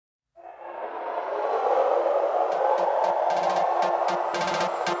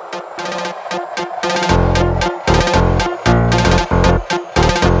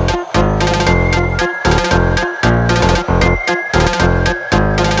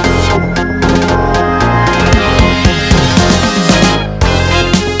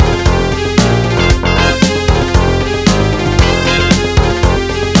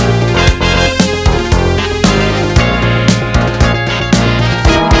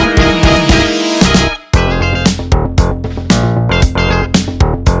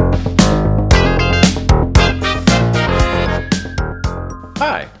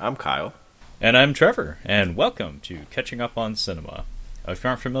Kyle. And I'm Trevor, and welcome to Catching Up on Cinema. If you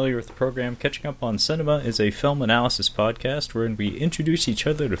aren't familiar with the program, Catching Up on Cinema is a film analysis podcast wherein we introduce each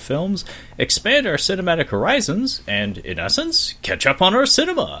other to films, expand our cinematic horizons, and, in essence, catch up on our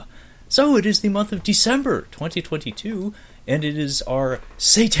cinema. So it is the month of December 2022, and it is our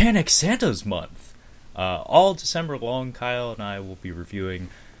Satanic Santa's month. All December long, Kyle and I will be reviewing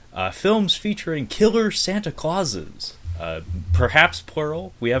films featuring killer Santa Clauses. Perhaps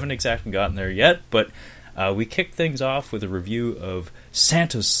plural. We haven't exactly gotten there yet, but we kicked things off with a review of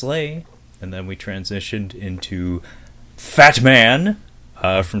Santa's Sleigh, and then we transitioned into Fat Man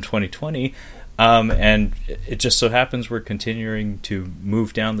from 2020, and it just so happens we're continuing to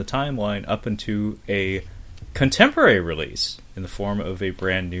move down the timeline up into a contemporary release in the form of a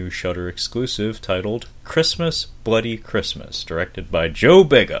brand new Shudder exclusive titled Christmas Bloody Christmas, directed by Joe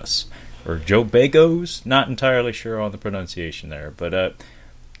Begos. Or Joe Begos, not entirely sure on the pronunciation there. But,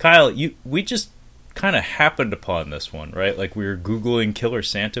 Kyle, we just kind of happened upon this one, right? Like, we were Googling Killer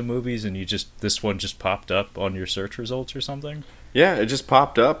Santa movies, and this one just popped up on your search results or something? Yeah, it just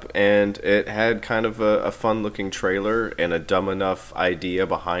popped up, and it had kind of a fun-looking trailer and a dumb enough idea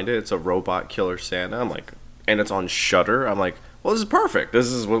behind it. It's a robot killer Santa. I'm like, and it's on Shudder. I'm like, well, this is perfect. This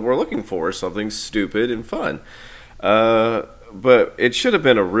is what we're looking for, something stupid and fun. But it should have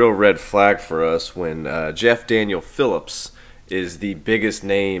been a real red flag for us when Jeff Daniel Phillips is the biggest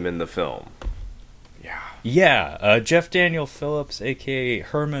name in the film. Yeah, Jeff Daniel Phillips, a.k.a.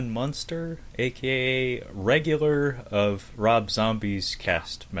 Herman Munster, a.k.a. regular of Rob Zombie's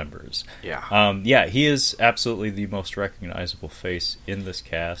cast members. Yeah. He is absolutely the most recognizable face in this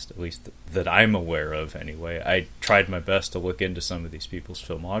cast, at least that I'm aware of anyway. I tried my best to look into some of these people's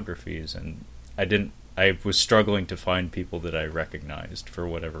filmographies, and I was struggling to find people that I recognized for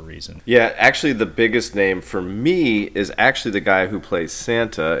whatever reason. Yeah, actually the biggest name for me is actually the guy who plays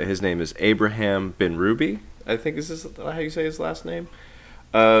Santa. His name is Abraham Benrubi, I think is how you say his last name.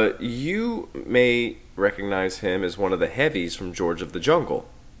 You may recognize him as one of the heavies from George of the Jungle.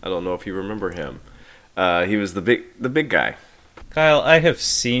 I don't know if you remember him. He was the big guy. Kyle, I have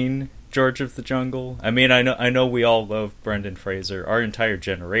seen George of the Jungle. I mean, I know we all love Brendan Fraser. Our entire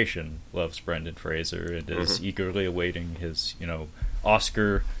generation loves Brendan Fraser and is eagerly awaiting his,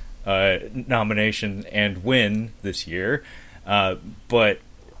 Oscar nomination and win this year. But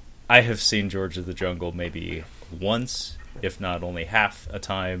I have seen George of the Jungle maybe once, if not only half a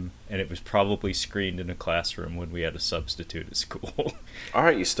time, and it was probably screened in a classroom when we had a substitute at school. All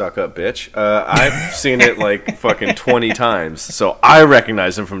right, you stuck-up bitch. I've seen it like fucking 20 times, so I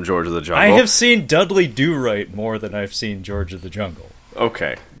recognize him from George of the Jungle. I have seen Dudley Do-Right more than I've seen George of the Jungle.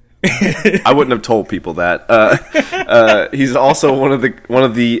 Okay. I wouldn't have told people that. He's also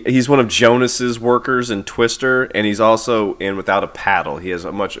he's one of Jonas's workers in Twister, and he's also in Without a Paddle. He has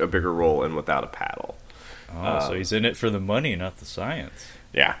a bigger role in Without a Paddle. Oh, so he's in it for the money, not the science.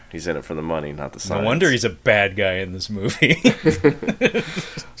 Yeah, he's in it for the money, not the science. No wonder he's a bad guy in this movie.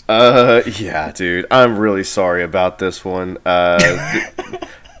 Yeah, dude. I'm really sorry about this one.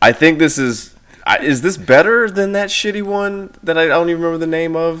 I think this is this better than that shitty one that I don't even remember the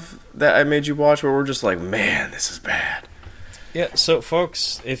name of that I made you watch where we're just like, man, this is bad. Yeah, so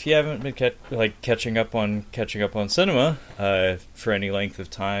folks, if you haven't been catching up on cinema for any length of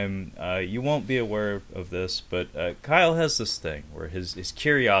time, you won't be aware of this. But Kyle has this thing where his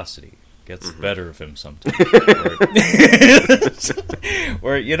curiosity gets the better of him sometimes.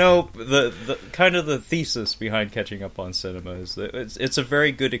 where the kind of the thesis behind catching up on cinema is that it's a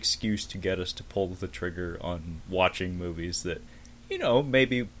very good excuse to get us to pull the trigger on watching movies that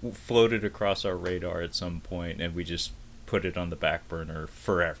maybe floated across our radar at some point, and we just put it on the back burner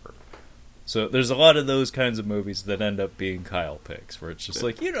forever. So there's a lot of those kinds of movies that end up being Kyle picks, where it's just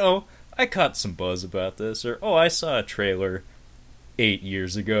like, I caught some buzz about this, or, I saw a trailer 8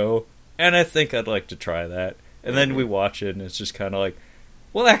 years ago, and I think I'd like to try that. And then we watch it, and it's just kind of like,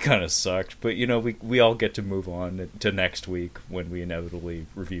 well, that kind of sucked, but, we all get to move on to next week when we inevitably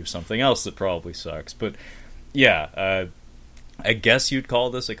review something else that probably sucks. But, yeah, I guess you'd call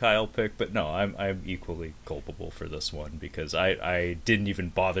this a Kyle pick, but no, I'm equally culpable for this one because I didn't even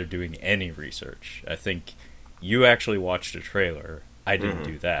bother doing any research. I think you actually watched a trailer. I didn't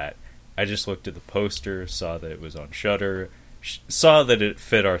do that. I just looked at the poster, saw that it was on Shudder, saw that it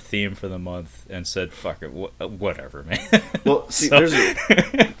fit our theme for the month, and said, fuck it, whatever, man. Well, see,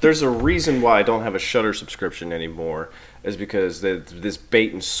 there's a reason why I don't have a Shudder subscription anymore, is because this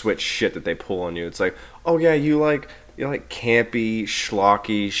bait and switch shit that they pull on you. It's like, oh yeah, you like campy,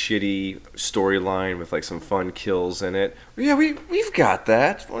 schlocky, shitty storyline with like some fun kills in it. Yeah, we've got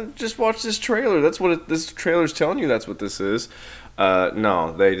that. Just watch this trailer. That's what this trailer's telling you. That's what this is.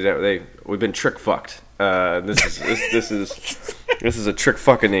 No, we've been trick fucked. This is a trick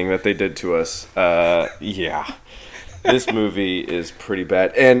fucking that they did to us. Yeah. This movie is pretty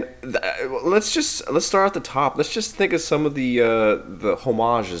bad, and let's start at the top. Let's just think of some of the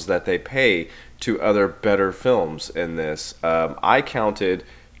homages that they pay to other better films in this. I counted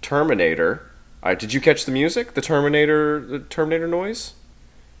Terminator. Did you catch the music? The Terminator noise.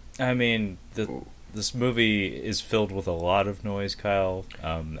 I mean, this movie is filled with a lot of noise, Kyle.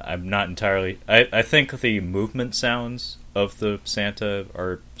 I'm not entirely. I think the movement sounds of the Santa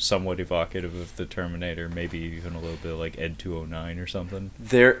are somewhat evocative of the Terminator, maybe even a little bit like Ed 209 or something.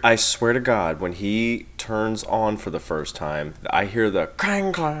 I swear to God, when he turns on for the first time, I hear the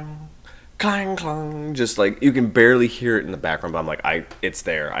clang clang, clang clang, just like you can barely hear it in the background, but I'm like, it's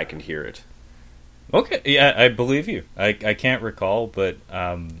there, I can hear it. Okay, yeah, I believe you. I can't recall, but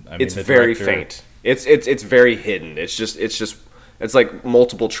I mean, it's very faint. It's very hidden. It's like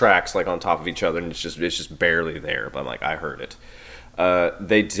multiple tracks like on top of each other, and it's just barely there. But I'm like, I heard it.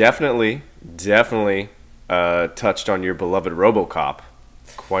 They definitely touched on your beloved RoboCop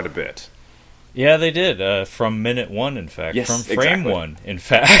quite a bit. Yeah, they did. From minute one, in fact. Yes, from frame exactly. one, in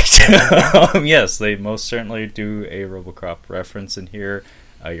fact. Yes, they most certainly do a RoboCop reference in here.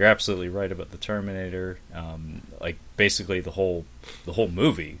 You're absolutely right about the Terminator. Like basically the whole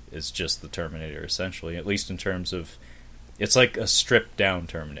movie is just the Terminator, essentially. At least in terms of, it's like a stripped down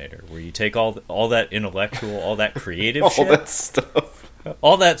Terminator, where you take all that intellectual, all that creative shit,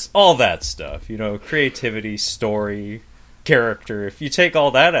 all that stuff. You know, creativity, story, character. If you take all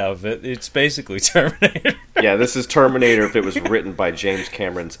that out of it, it's basically Terminator. Yeah, this is Terminator if it was written by James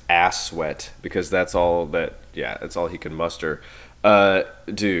Cameron's ass sweat, because that's all he can muster.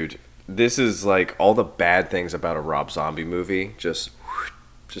 Dude, this is like all the bad things about a Rob Zombie movie just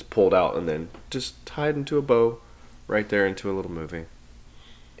pulled out and then just tied into a bow right there into a little movie.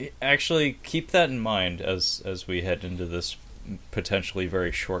 Actually, keep that in mind as we head into this potentially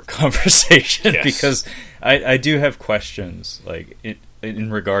very short conversation, yes. Because I do have questions like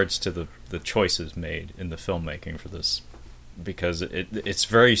in regards to the choices made in the filmmaking for this, because it's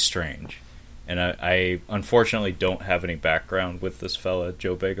very strange. And I unfortunately don't have any background with this fella,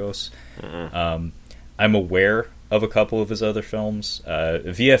 Joe Begos. I'm aware of a couple of his other films.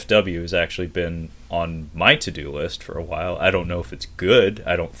 VFW has actually been on my to-do list for a while. I don't know if it's good.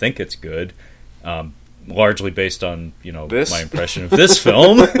 I don't think it's good. Largely based on, my impression of this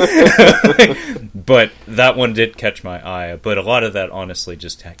film. But that one did catch my eye. But a lot of that honestly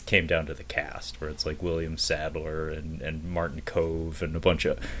just came down to the cast, where it's like William Sadler and Martin Kove and a bunch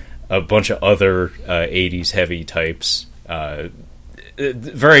of other 80s heavy types.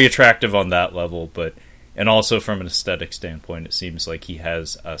 Very attractive on that level, and also from an aesthetic standpoint, it seems like he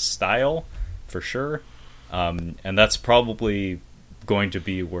has a style, for sure. And that's probably going to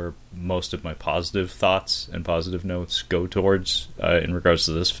be where most of my positive thoughts and positive notes go towards in regards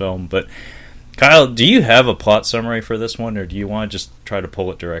to this film. But, Kyle, do you have a plot summary for this one, or do you want to just try to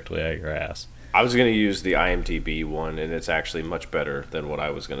pull it directly out of your ass? I was going to use the IMDb one, and it's actually much better than what I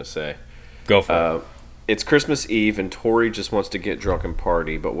was going to say. Go for it. It's Christmas Eve, and Tori just wants to get drunk and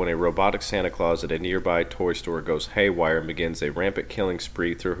party, but when a robotic Santa Claus at a nearby toy store goes haywire and begins a rampant killing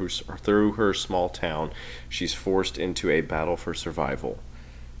spree through her small town, she's forced into a battle for survival.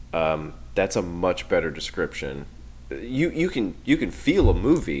 That's a much better description. You can feel a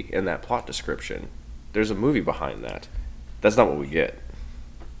movie in that plot description. There's a movie behind that. That's not what we get.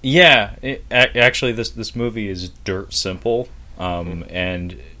 Yeah, actually, this movie is dirt simple,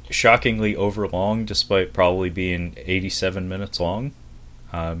 and shockingly overlong, despite probably being 87 minutes long.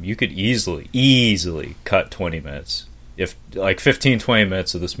 You could easily cut 20 minutes. If like 15-20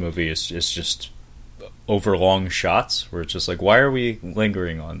 minutes of this movie is just overlong shots, where it's just like, why are we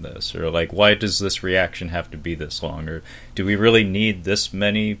lingering on this? Or like, why does this reaction have to be this long? Or do we really need this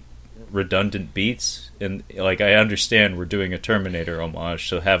many redundant beats? And like, I understand we're doing a Terminator homage,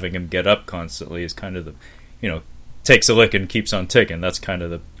 so having him get up constantly is kind of the, takes a lick and keeps on ticking. That's kind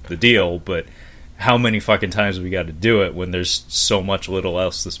of the deal. But how many fucking times we got to do it when there's so much little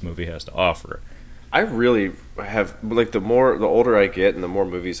else this movie has to offer? I really have, like, the older I get and the more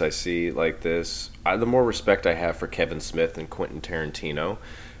movies I see like this, the more respect I have for Kevin Smith and Quentin Tarantino.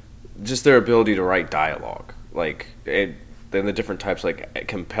 Just their ability to write dialogue, like, and then the different types, like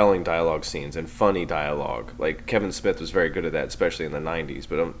compelling dialogue scenes and funny dialogue. Like, Kevin Smith was very good at that, especially in the 90s.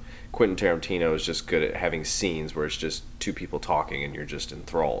 But Quentin Tarantino is just good at having scenes where it's just two people talking and you're just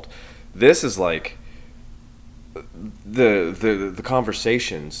enthralled. This is like the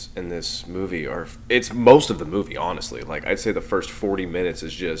conversations in this movie it's most of the movie, honestly. Like, I'd say the first 40 minutes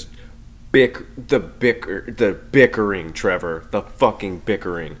is just the bickering, Trevor, the fucking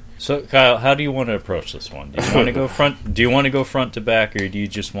bickering. So, Kyle, how do you want to approach this one? Do you want to go front? Do you want to go front to back, or do you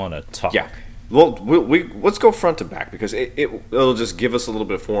just want to talk? Yeah. Well, let's go front to back because it'll just give us a little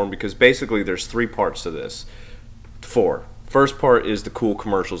bit of form because basically there's 3 parts to this. 4. First part is the cool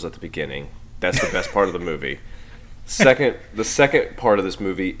commercials at the beginning. That's the best part of the movie. The second part of this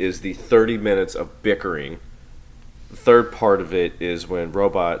movie is the 30 minutes of bickering. The third part of it is when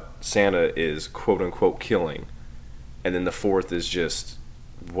Robot Santa is quote unquote killing. And then the fourth is just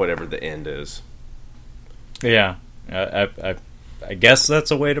whatever the end is. Yeah. I guess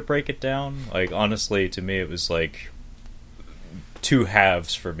that's a way to break it down. Like, honestly, to me, it was like 2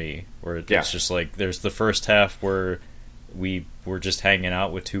 halves for me, where it's just like there's the first half where we were just hanging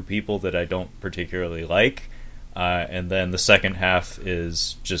out with 2 people that I don't particularly like, and then the second half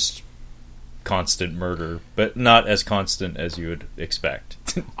is just constant murder, but not as constant as you would expect.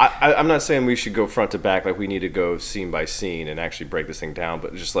 I'm not saying we should go front to back, like we need to go scene by scene and actually break this thing down,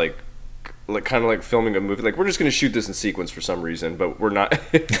 but just like kind of like filming a movie, like we're just going to shoot this in sequence for some reason, but we're not.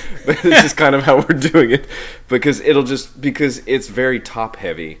 But it's just kind of how we're doing it because it's very top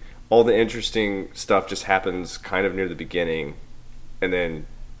heavy. All the interesting stuff just happens kind of near the beginning, and then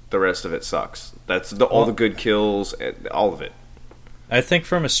the rest of it sucks. That's all the good kills, and all of it. I think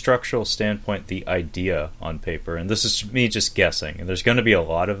from a structural standpoint, the idea on paper, and this is me just guessing, and there's going to be a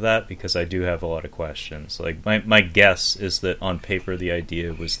lot of that because I do have a lot of questions. Like my guess is that on paper the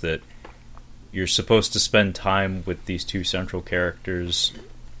idea was that you're supposed to spend time with these 2 central characters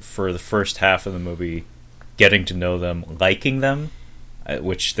for the first half of the movie, getting to know them, liking them,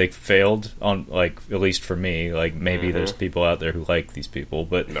 which they failed on, like, at least for me. Like, maybe there's people out there who like these people,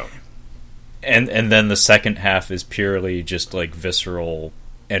 but no. And then the second half is purely just like visceral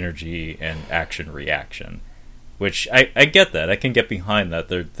energy and action reaction, which I get that. I can get behind that.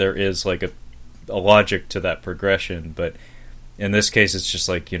 There is like a logic to that progression, but in this case it's just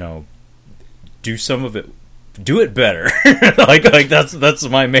like, do some of it, do it better. like that's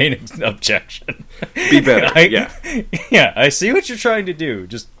my main objection. Be better. Yeah, I see what you're trying to do.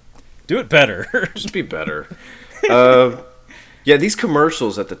 Just do it better. Just be better. Yeah, these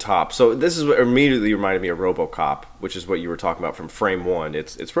commercials at the top. So this is what immediately reminded me of RoboCop, which is what you were talking about from Frame 1.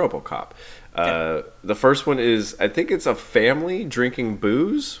 It's RoboCop. The first one is, I think it's a family drinking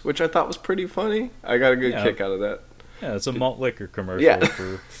booze, which I thought was pretty funny. I got a good kick out of that. Yeah, it's a malt liquor commercial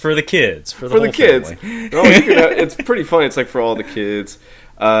for the kids, for the whole kids. Family. No, it's pretty funny. It's like for all the kids.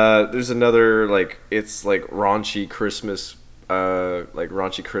 There's another it's like raunchy Christmas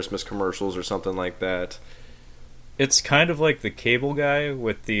commercials or something like that. It's kind of like the Cable Guy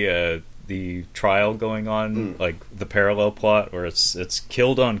with the trial going on, like the parallel plot where it's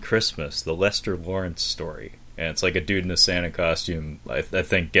Killed on Christmas, the Lester Lawrence story, and it's like a dude in a Santa costume, I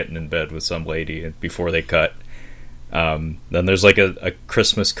think, getting in bed with some lady before they cut. Then there's like a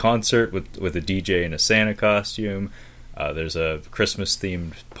Christmas concert with a DJ in a Santa costume. There's a Christmas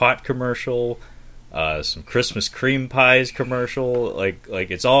themed pot commercial, some Christmas cream pies commercial. Like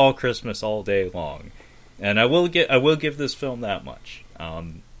it's all Christmas all day long. And I will give this film that much.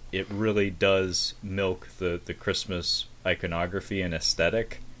 It really does milk the Christmas iconography and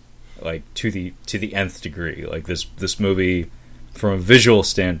aesthetic, like to the nth degree. Like this movie, from a visual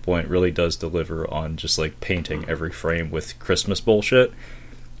standpoint, really does deliver on just like painting every frame with Christmas bullshit,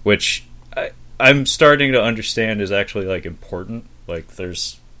 which I'm starting to understand is actually like important. Like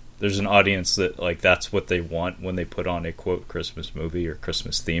there's an audience that like that's what they want when they put on a quote Christmas movie or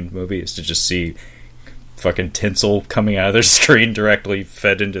Christmas themed movie, is to just see fucking tinsel coming out of their screen directly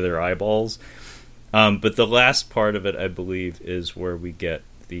fed into their eyeballs. But the last part of it, I believe, is where we get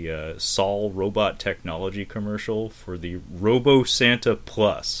the Saul robot technology commercial for the Robo Santa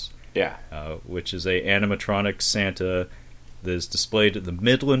Plus. Yeah. Which is a animatronic Santa that is displayed at the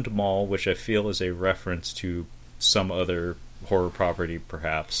Midland Mall, which I feel is a reference to some other horror property,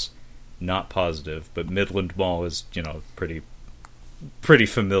 perhaps. Not positive, but Midland Mall is, pretty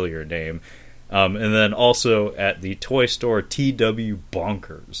familiar name. And then also at the toy store TW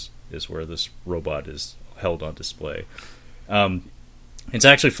Bonkers is where this robot is held on display. It's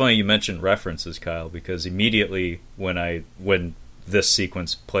actually funny you mentioned references, Kyle, because immediately when this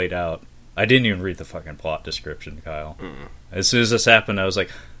sequence played out, I didn't even read the fucking plot description, Kyle. As soon as this happened, I was like,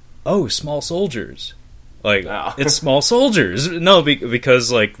 oh, Small Soldiers. Like, It's Small Soldiers. No,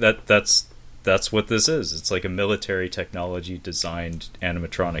 because like that's what this is. It's like a military technology designed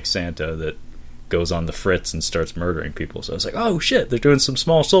animatronic Santa that goes on the fritz and starts murdering people. So I was like, oh shit, they're doing some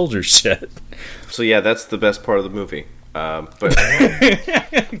Small Soldiers shit. So yeah, that's the best part of the movie. But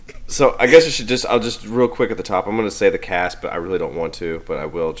So I guess I'll just real quick at the top. I'm going to say the cast, but I really don't want to, but I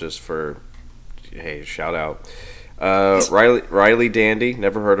will just for, hey, shout out. Riley Dandy,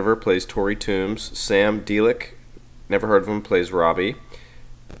 never heard of her, plays Tori Toombs. Sam Delick, never heard of him, plays Robbie.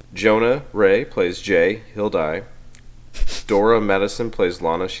 Jonah Ray plays Jay, he'll die. Dora Madison plays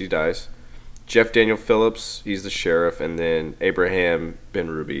Lana, she dies. Jeff Daniel Phillips, he's the sheriff, and then Abraham Ben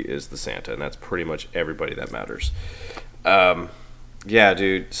Ruby is the Santa, and that's pretty much everybody that matters. Yeah,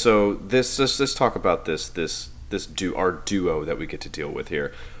 dude. So let's talk about our duo that we get to deal with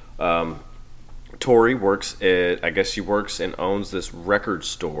here. Tori works at, I guess she works and owns this record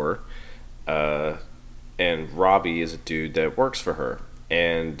store, and Robbie is a dude that works for her,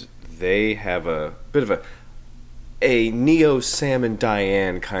 and they have a bit of a Neo, Sam, and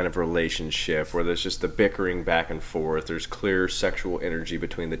Diane kind of relationship where there's just the bickering back and forth. There's clear sexual energy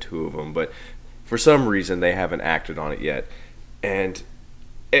between the two of them, but for some reason they haven't acted on it yet. And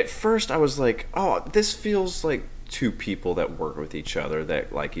at first I was like, oh, this feels like two people that work with each other,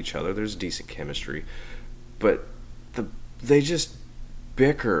 that like each other. There's decent chemistry. But they just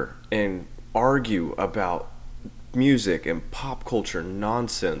bicker and argue about music and pop culture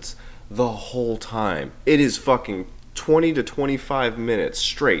nonsense the whole time. It is fucking 20 to 25 minutes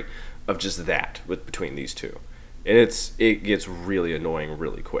straight of just that between these two. And it gets really annoying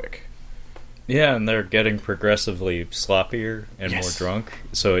really quick. Yeah, and they're getting progressively sloppier and more drunk,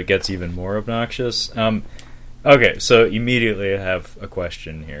 so it gets even more obnoxious. Okay, so immediately I have a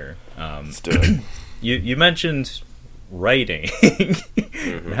question here. Let's do it. You mentioned writing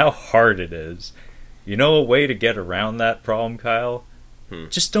and how hard it is. You know a way to get around that problem, Kyle?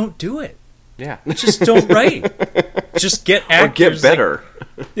 Just don't do it. Yeah. Just don't write. Just get actors. Or get better.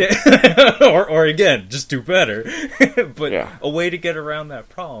 Yeah. or again, just do better. But yeah. A way to get around that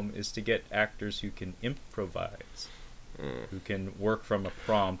problem is to get actors who can improvise, who can work from a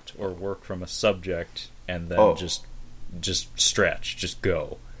prompt or work from a subject, and then just stretch, just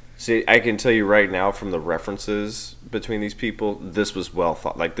go. See, I can tell you right now from the references between these people, this was well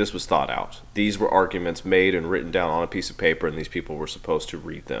thought. Like, this was thought out. These were arguments made and written down on a piece of paper, and these people were supposed to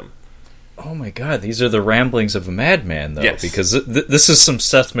read them. Oh my god, these are the ramblings of a madman, though. Yes. Because this is some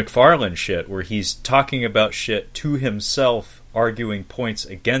Seth MacFarlane shit, where he's talking about shit to himself, arguing points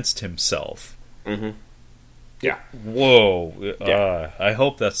against himself. Mm-hmm. Yeah. Whoa. Yeah. I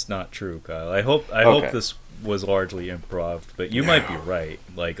hope that's not true, Kyle. I hope this was largely improv, but you might be right.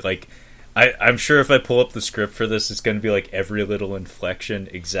 Like I'm sure if I pull up the script for this, it's going to be like every little inflection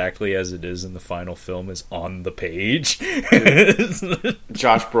exactly as it is in the final film is on the page.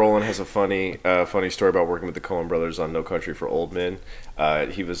 Josh Brolin has a funny story about working with the Coen brothers on No Country for Old Men.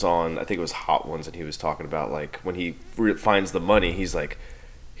 He was on, I think it was Hot Ones, and he was talking about like when he finds the money, he's like,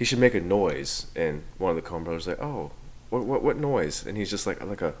 he should make a noise, and one of the Coen brothers is like, oh, what noise? And he's just like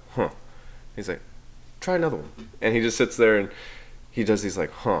a huh. He's like, try another one, and he just sits there and he does these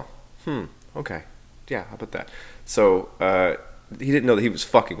like huh. Okay. Yeah, how about that? So, he didn't know that he was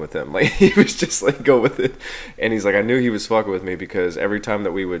fucking with him. Like, he was just like, go with it. And he's like, I knew he was fucking with me because every time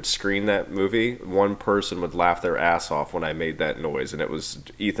that we would screen that movie, one person would laugh their ass off when I made that noise. And it was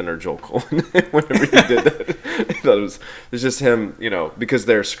Ethan or Joel Coen whenever he did that. I thought it was just him, because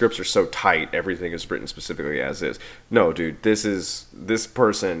their scripts are so tight, everything is written specifically as is. No, dude, this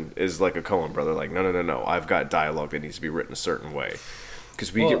person is like a Coen brother. Like, no. I've got dialogue that needs to be written a certain way.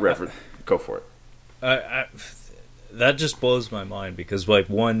 Because we get reference. Go for it. That just blows my mind because like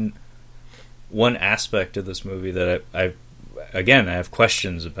one aspect of this movie that I have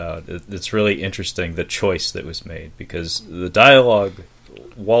questions about. It's really interesting, the choice that was made, because the dialogue,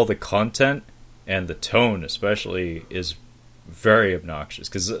 while the content and the tone especially is very obnoxious,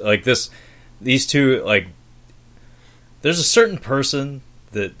 because like these two, like, there's a certain person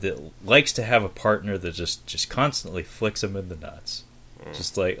that likes to have a partner that just constantly flicks him in the nuts.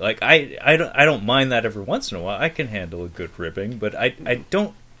 Just like I don't mind that every once in a while. I can handle a good ribbing, but I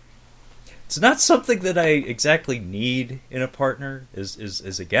don't. It's not something that I exactly need in a partner.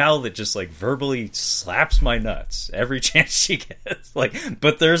 Is a gal that just like verbally slaps my nuts every chance she gets. Like,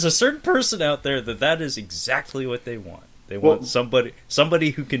 but there's a certain person out there that is exactly what they want. They want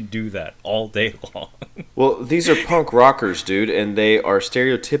somebody who can do that all day long. Well, these are punk rockers, dude, and they are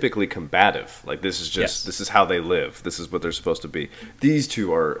stereotypically combative. Like, this is just this is how they live. This is what they're supposed to be. These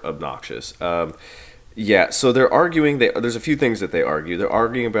two are obnoxious. So they're arguing. There's a few things that they argue. They're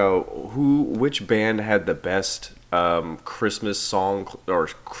arguing about which band had the best Christmas song or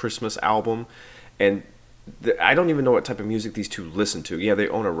Christmas album, and I don't even know what type of music these two listen to. Yeah, they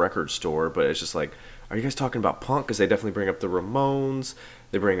own a record store, but it's just like, are you guys talking about punk? Because they definitely bring up the Ramones.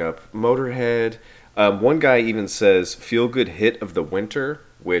 They bring up Motorhead. One guy even says "feel good hit of the winter,"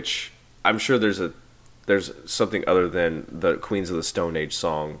 which I'm sure there's something other than the Queens of the Stone Age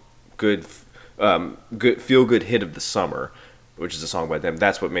song good feel good hit of the summer, which is a song by them.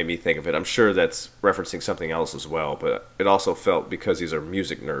 That's what made me think of it. I'm sure that's referencing something else as well, but it also felt, because these are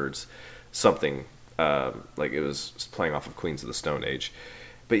music nerds, something like it was playing off of Queens of the Stone Age.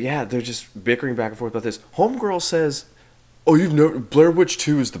 But yeah, they're just bickering back and forth about this. Homegirl says, "Oh, you've never Blair Witch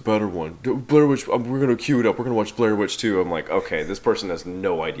 2 is the better one. Blair Witch, we're gonna queue it up. We're gonna watch Blair Witch 2." I'm like, okay, this person has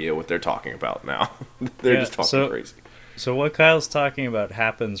no idea what they're talking about now. They're just talking crazy. So what Kyle's talking about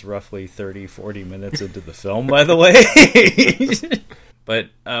happens roughly 30, 40 minutes into the film, by the way. But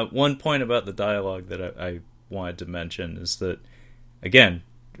one point about the dialogue that I wanted to mention is that, again,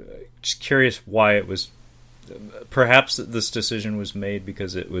 just curious why it was... Perhaps this decision was made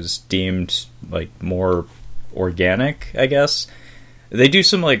because it was deemed like more organic, I guess. They do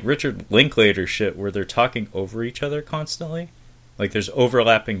some like Richard Linklater shit where they're talking over each other constantly. Like there's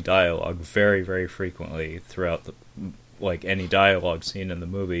overlapping dialogue very, very frequently throughout like any dialogue scene in the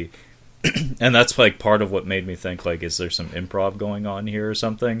movie. And that's like part of what made me think like, is there some improv going on here or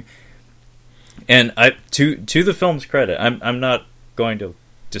something? And to the film's credit, I'm not going to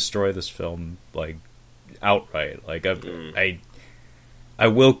destroy this film like outright. Like I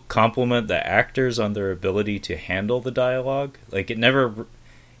will compliment the actors on their ability to handle the dialogue. Like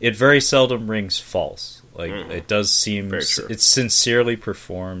it very seldom rings false. Like it does seem it's sincerely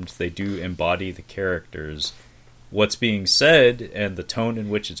performed. They do embody the characters. What's being said and the tone in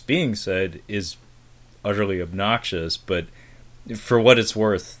which it's being said is utterly obnoxious, but for what it's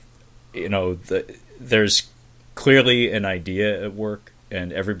worth, you know, there's clearly an idea at work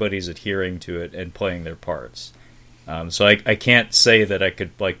and everybody's adhering to it and playing their parts. So I can't say that I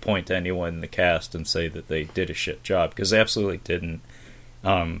could like point to anyone in the cast and say that they did a shit job, because they absolutely didn't.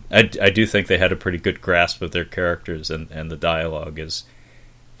 I do think they had a pretty good grasp of their characters, and the dialogue is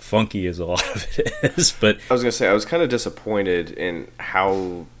funky as a lot of it is. But I was gonna say I was kind of disappointed in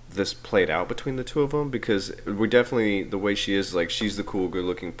how this played out between the two of them, because we definitely, the way she is, like, she's the cool,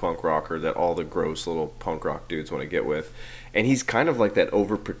 good-looking punk rocker that all the gross little punk rock dudes want to get with, and he's kind of like that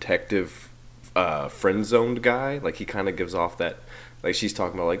overprotective, friend-zoned guy. Like, he kind of gives off that, like, she's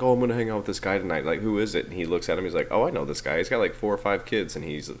talking about, like, oh, I'm gonna hang out with this guy tonight, like, who is it? And he looks at him, he's like, oh, I know this guy, he's got like 4 or 5 kids, and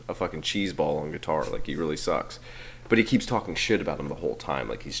he's a fucking cheese ball on guitar, like, he really sucks. But he keeps talking shit about him the whole time,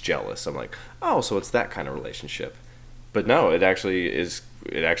 like he's jealous. I'm like, oh, so it's that kind of relationship. But no, it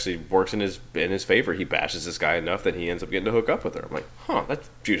actually works in his favor. He bashes this guy enough that he ends up getting to hook up with her. I'm like, huh, that's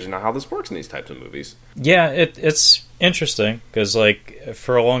usually not how this works in these types of movies. Yeah, it's interesting, because like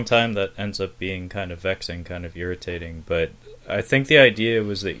for a long time that ends up being kind of vexing, kind of irritating. But I think the idea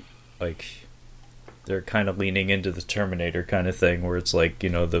was that like they're kind of leaning into the Terminator kind of thing, where it's like, you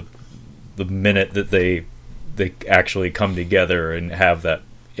know, the minute that they actually come together and have that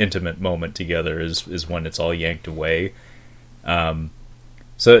intimate moment together is when it's all yanked away. So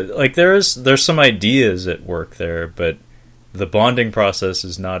like there's some ideas at work there, but the bonding process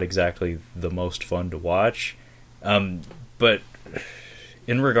is not exactly the most fun to watch. But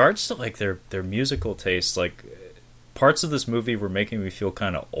in regards to like their musical tastes, like parts of this movie were making me feel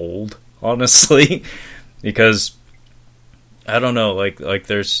kind of old, honestly, because I don't know, like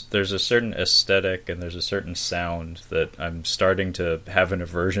there's a certain aesthetic and there's a certain sound that I'm starting to have an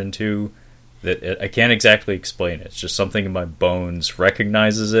aversion to, that I can't exactly explain it. It's just something in my bones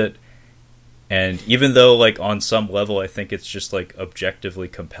recognizes it. And even though like on some level I think it's just like objectively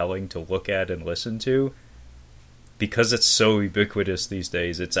compelling to look at and listen to, because it's so ubiquitous these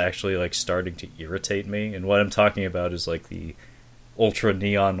days, it's actually like starting to irritate me. And what I'm talking about is like the ultra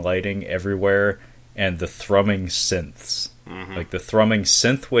neon lighting everywhere and the thrumming synths. Mm-hmm. Like the thrumming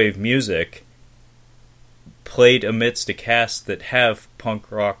synthwave music played amidst a cast that have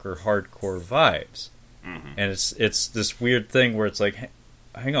punk rock or hardcore vibes. Mm-hmm. And it's this weird thing where it's like,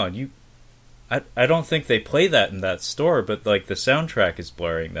 hang on, I don't think they play that in that store, but like the soundtrack is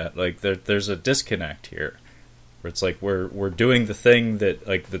blurring that. Like there's a disconnect here, where it's like we're doing the thing that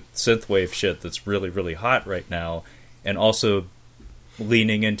like the synthwave shit that's really, really hot right now, and also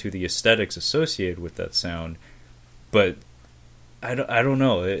leaning into the aesthetics associated with that sound. But I don't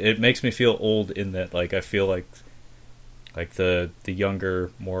know. It makes me feel old in that, like, I feel like the younger,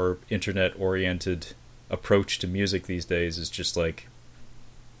 more internet oriented approach to music these days is just like,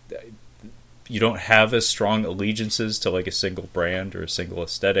 you don't have as strong allegiances to like a single brand or a single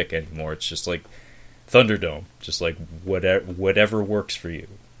aesthetic anymore. It's just like Thunderdome, just like whatever works for you.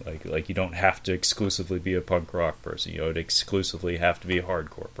 Like you don't have to exclusively be a punk rock person. You don't exclusively have to be a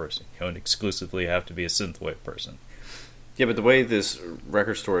hardcore person. You don't exclusively have to be a synthwave person. Yeah, but the way this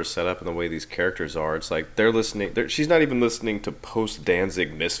record store is set up and the way these characters are, it's like they're listening. She's not even listening to post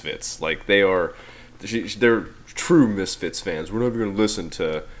Danzig Misfits. Like they're true Misfits fans. We're not even going to listen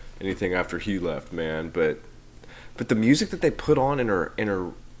to anything after he left, man. But the music that they put on in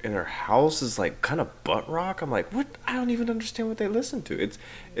her house is like kind of butt rock. I'm like, what? I don't even understand what they listen to.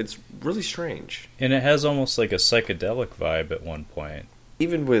 It's really strange. And it has almost like a psychedelic vibe at one point.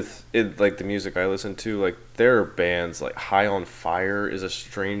 Even with it, like the music I listen to, like there are bands like High on Fire is a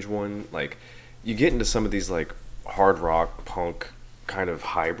strange one. Like you get into some of these like hard rock punk kind of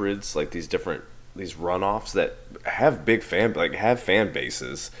hybrids, like these runoffs that have big fan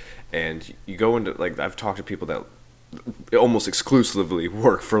bases, and you go into like I've talked to people that almost exclusively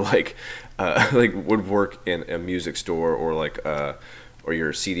work for like would work in a music store or like or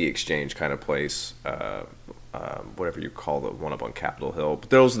your CD exchange kind of place. Whatever you call the one up on Capitol Hill. But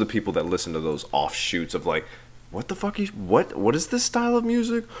those are the people that listen to those offshoots of like, what the fuck what is this style of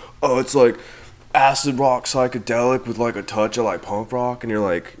music? Oh, it's like acid rock psychedelic with like a touch of like punk rock, and you're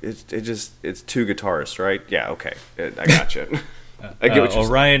like, it's two guitarists, right? Yeah, okay. I got you. I get what you're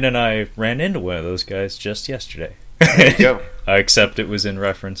Orion and I ran into one of those guys just yesterday. There you go. Except it was in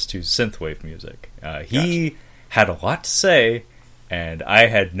reference to synthwave music. He had a lot to say, and I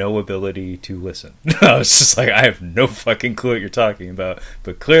had no ability to listen. I was just like, I have no fucking clue what you're talking about,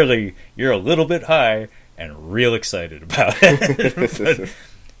 but clearly you're a little bit high and real excited about it. But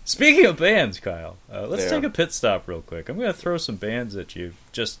speaking of bands, Kyle, let's take a pit stop real quick. I'm going to throw some bands at you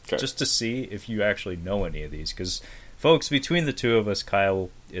just to see if you actually know any of these, because, folks, between the two of us,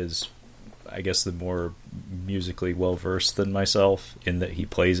 Kyle is, I guess, the more musically well-versed than myself in that he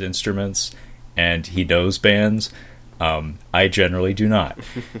plays instruments and he knows bands. I generally do not.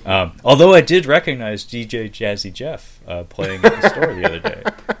 Although I did recognize DJ Jazzy Jeff playing at the store the other day.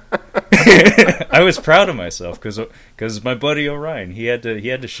 I was proud of myself because my buddy Orion, he had to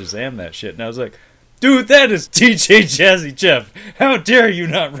Shazam that shit, and I was like, dude, that is DJ Jazzy Jeff. How dare you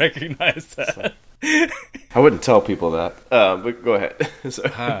not recognize that? I wouldn't tell people that. But go ahead.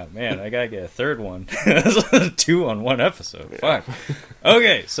 Man, I gotta get a third one. 2 on one episode. Fuck.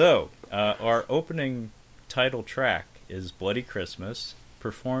 Okay, so our opening title track is Bloody Christmas,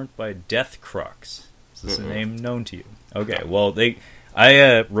 performed by Death Crux. Is this a name known to you? Okay, well,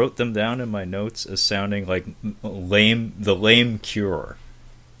 I wrote them down in my notes as sounding like the Lame Cure.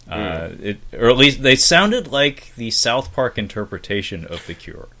 Or at least they sounded like the South Park interpretation of The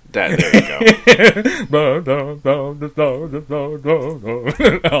Cure. There you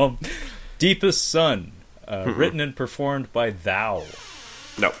go. Deepest Sun, written and performed by Thou.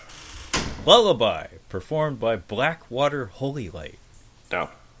 No. Lullaby, performed by Blackwater Holy Light. No.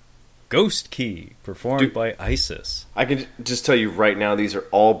 Ghost Key, performed by Isis. I can just tell you right now, these are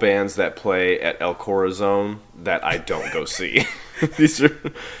all bands that play at El Corazon that I don't go see. These are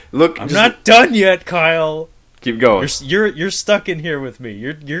I'm not done yet, Kyle. Keep going. You're stuck in here with me.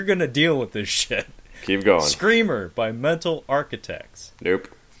 You're gonna deal with this shit. Keep going. Screamer by Mental Architects. Nope.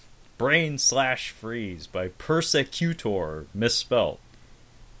 Brain/Freeze by Persecutor, misspelled.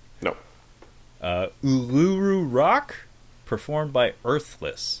 No. Uluru Rock, performed by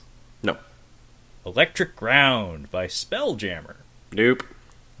Earthless. No. Electric Ground by Spelljammer. Nope.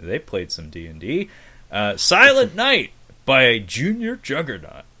 They played some D&D. Silent Night by Junior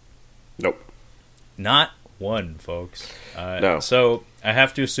Juggernaut. Nope. Not one, folks. No. So I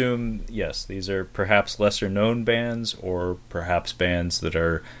have to assume, yes, these are perhaps lesser known bands, or perhaps bands that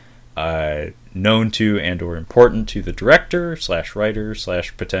are known to and or important to the director / writer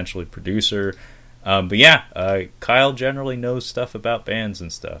 / potentially producer. But yeah, Kyle generally knows stuff about bands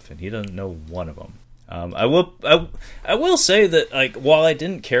and stuff, and he doesn't know one of them. I will say that, like, while I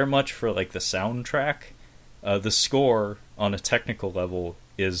didn't care much for like the soundtrack, the score on a technical level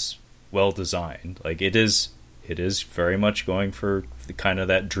is well designed. Like it is very much going for the kind of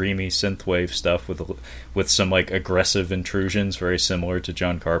that dreamy synthwave stuff with some like aggressive intrusions, very similar to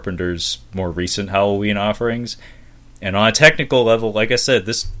John Carpenter's more recent Halloween offerings. And on a technical level, like I said,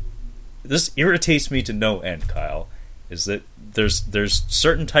 this irritates me to no end, Kyle. Is that there's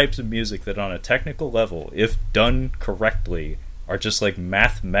certain types of music that on a technical level, if done correctly, are just like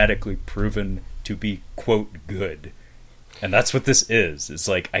mathematically proven to be quote good. And that's what this is. It's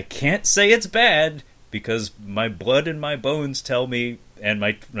like, I can't say it's bad because my blood and my bones tell me, and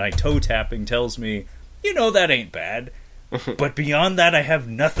my toe tapping tells me, you know, that ain't bad. But beyond that, I have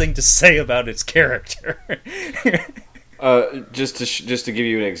nothing to say about its character. Just to give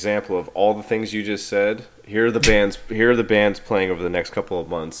you an example of all the things you just said, here are the bands playing over the next couple of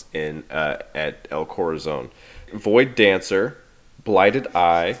months in at El Corazon: Void Dancer, Blighted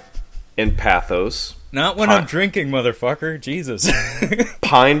Eye, and Pathos, Not when I'm drinking, motherfucker. Jesus.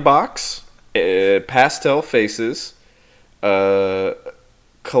 Pine Box, Pastel Faces,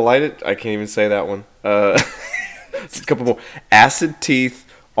 Collided. I can't even say that one. A couple more. Acid Teeth,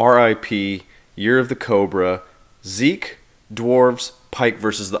 R.I.P., Year of the Cobra, Zeke, Dwarves, Pike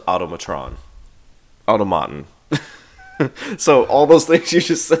versus the Automaton. So all those things you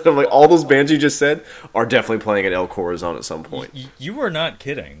just said, I'm like, all those bands you just said are definitely playing at El Corazon at some point. You were not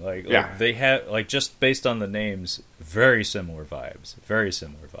kidding. Like Yeah. they have, like, just based on the names, very similar vibes. Very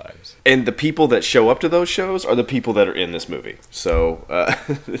similar vibes. And the people that show up to those shows are the people that are in this movie. So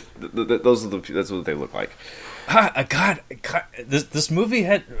that's what they look like. God, this movie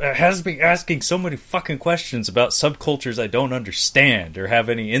has me asking so many fucking questions about subcultures I don't understand or have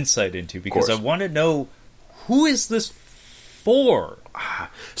any insight into, because I want to know, who is this for?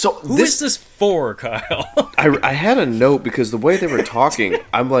 So who is this for, Kyle? I had a note because the way they were talking,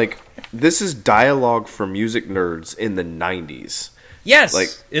 I'm like, this is dialogue for music nerds in the 90s. Yes, like,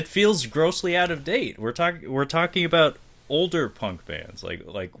 it feels grossly out of date. We're talking about older punk bands, like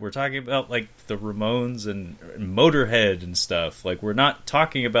we're talking about like the Ramones and Motorhead and stuff. Like, we're not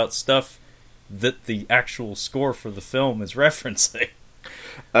talking about stuff that the actual score for the film is referencing.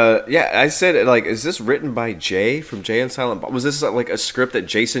 Yeah, I said, like, is this written by Jay from Jay and Silent Bob? Was this like a script that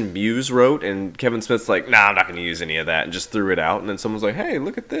Jason Mewes wrote and Kevin Smith's like, nah, I'm not going to use any of that, and just threw it out, and then someone's like, hey,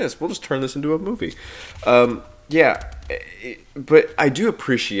 look at this, we'll just turn this into a movie. But I do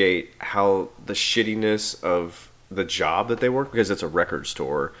appreciate how the shittiness of the job that they work, because it's a record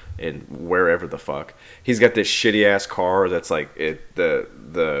store in wherever the fuck. He's got this shitty ass car that's like,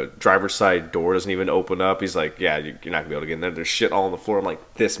 the driver's side door doesn't even open up. He's like, yeah, you're not gonna be able to get in there. There's shit all on the floor. I'm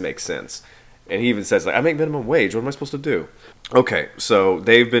like, this makes sense. And he even says, like, I make minimum wage. What am I supposed to do? Okay, so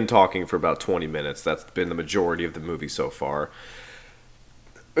they've been talking for about 20 minutes. That's been the majority of the movie so far.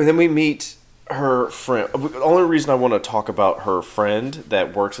 And then we meet her friend. The only reason I want to talk about her friend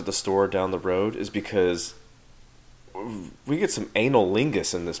that works at the store down the road is because we get some anal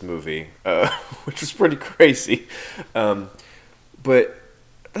lingus in this movie, which is pretty crazy. But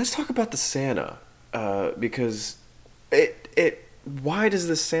let's talk about the Santa, because why does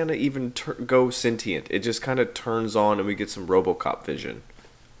the Santa even go sentient? It just kind of turns on and we get some RoboCop vision.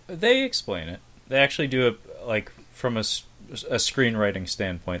 They explain it. They actually do it, like, from a screenwriting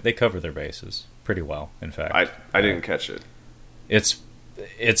standpoint. They cover their bases pretty well, in fact. I didn't catch it.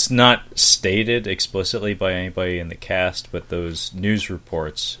 It's not stated explicitly by anybody in the cast, but those news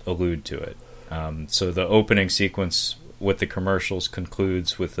reports allude to it. So the opening sequence with the commercials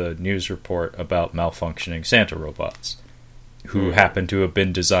concludes with a news report about malfunctioning Santa robots, who happen to have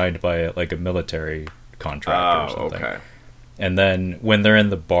been designed by a military contractor or something. Okay. And then when they're in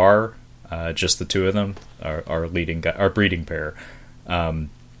the bar, just the two of them, our breeding pair,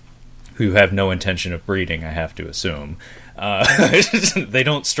 who have no intention of breeding, I have to assume. They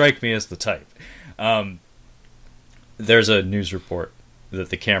don't strike me as the type. There's a news report that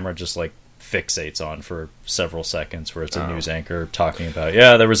the camera just fixates on for several seconds, where it's a news anchor talking about,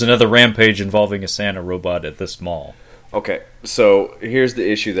 there was another rampage involving a Santa robot at this mall. Okay, so here's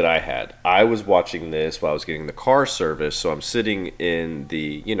the issue that I had. I was watching this while I was getting the car serviced, so I'm sitting in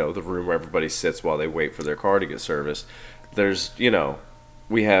the room where everybody sits while they wait for their car to get serviced. There's,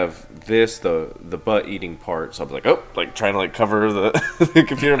 we have the butt eating part, so I'm trying to cover the, the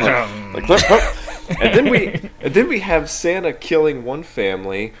computer. I'm and then we have Santa killing one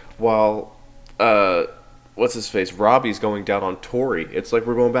family while what's his face, Robbie's going down on Tori. It's like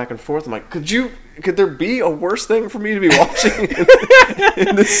we're going back and forth. I'm like, could there be a worse thing for me to be watching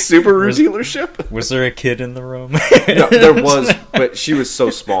in this Subaru dealership? Was there a kid in the room? No, there was, but she was so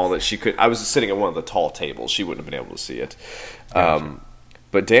small that she could. I was sitting at one of the tall tables; she wouldn't have been able to see it. Gotcha.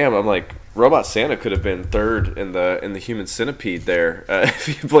 But damn, I'm like, Robot Santa could have been third in the Human Centipede there if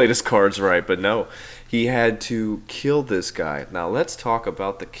he played his cards right. But no, he had to kill this guy. Now let's talk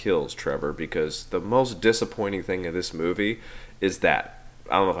about the kills, Trevor, because the most disappointing thing in this movie is that,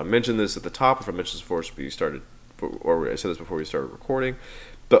 I don't know if I mentioned this at the top, or if I mentioned this before we started, or I said this before we started recording,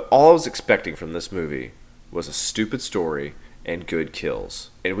 but all I was expecting from this movie was a stupid story and good kills,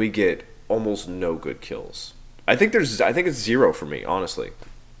 and we get almost no good kills. I think it's zero for me, honestly.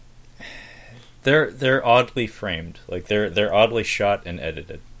 They're oddly framed, they're oddly shot and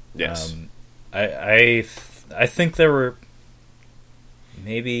edited. Yes. I think there were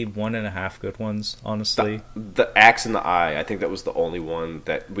maybe 1.5 good ones, honestly. The axe in the eye, I think that was the only one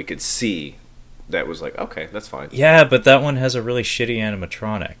that we could see that was like, okay, that's fine. Yeah, but that one has a really shitty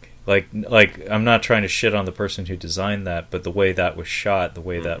animatronic. like I'm not trying to shit on the person who designed that, but the way that was shot, the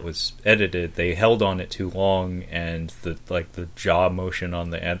way that was edited, they held on it too long, and the jaw motion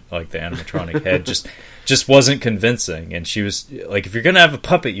on the animatronic head just wasn't convincing. And she was like, if you're gonna have a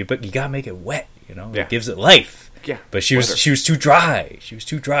puppet, you gotta make it wet, Yeah. It gives it life. Yeah, but she was too dry. She was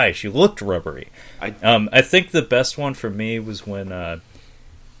too dry. She looked rubbery. I think the best one for me was when our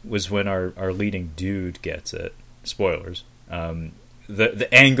leading dude gets it. Spoilers. The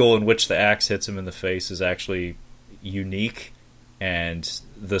angle in which the axe hits him in the face is actually unique, and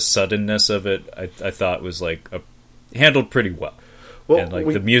the suddenness of it I thought was handled pretty well. And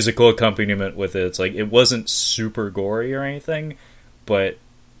the musical accompaniment with it's like, it wasn't super gory or anything, but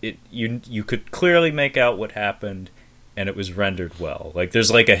you could clearly make out what happened, and it was rendered well. Like,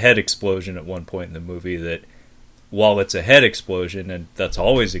 there's like a head explosion at one point in the movie that, while it's a head explosion, and that's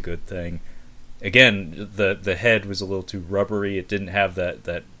always a good thing, again, the head was a little too rubbery. It didn't have it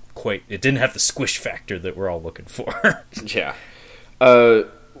didn't have the squish factor that we're all looking for. Yeah.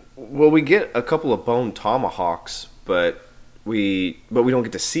 Well, we get a couple of bone tomahawks, but we don't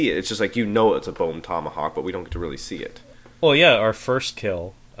get to see it. It's just like, it's a bone tomahawk, but we don't get to really see it. Well, yeah, our first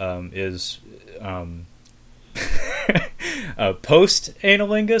kill is post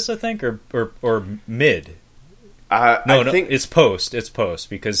analingus, I think, or mid. I think it's post. It's post,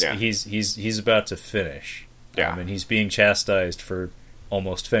 because he's about to finish. Yeah, and he's being chastised for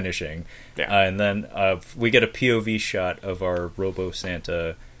almost finishing. Yeah, and then we get a POV shot of our Robo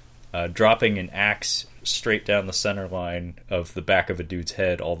Santa dropping an axe straight down the center line of the back of a dude's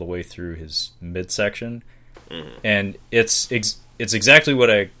head all the way through his midsection. Mm-hmm. And it's exactly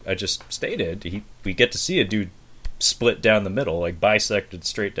what I just stated. We get to see a dude split down the middle, like bisected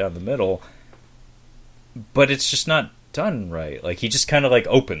straight down the middle, but it's just not done right. Like, he just kind of like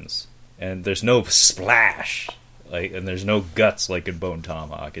opens, and there's no splash, and there's no guts like in Bone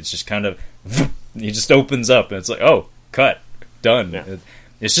Tomahawk. It's just kind of, he just opens up, and it's like, oh, cut, done. Yeah.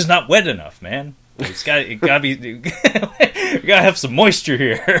 It's just not wet enough, man. It gotta be. We gotta have some moisture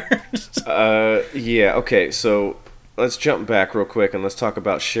here. Yeah. Okay. So let's jump back real quick and let's talk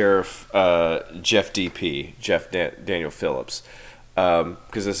about Sheriff Jeff Daniel Phillips,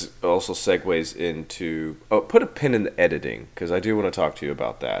 because this also segues into. Oh, put a pin in the editing, because I do want to talk to you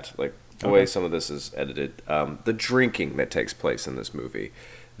about that. Like, the way some of this is edited, the drinking that takes place in this movie.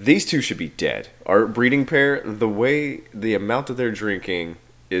 These two should be dead. Our breeding pair. The amount that they're drinking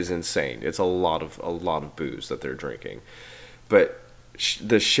is insane. It's a lot of booze that they're drinking. But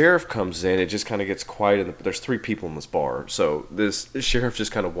the sheriff comes in. It just kind of gets quiet. There's 3 people in this bar. So this sheriff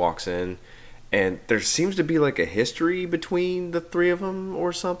just kind of walks in, and there seems to be like a history between the 3 of them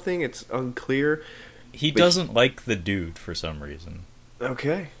or something. It's unclear. He doesn't like the dude for some reason.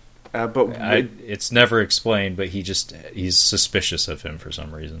 Okay. It's never explained, but he's suspicious of him for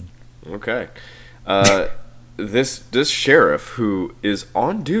some reason. Okay. This sheriff, who is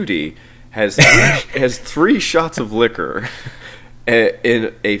on duty, has 3 shots of liquor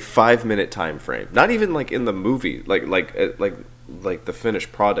in a 5-minute time frame. Not even like in the movie, like the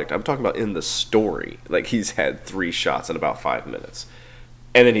finished product. I'm talking about in the story. Like, he's had 3 shots in about 5 minutes,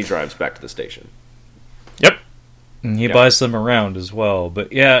 and then he drives back to the station. Yep. And he buys them around as well.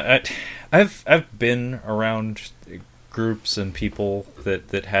 But yeah, I've been around groups and people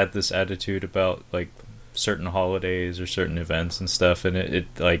that had this attitude about like certain holidays or certain events and stuff, and it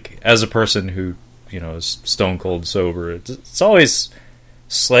like, as a person who is stone cold sober, it's always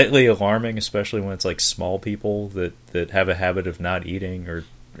slightly alarming, especially when it's like small people that have a habit of not eating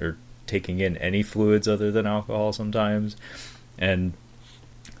or taking in any fluids other than alcohol sometimes. And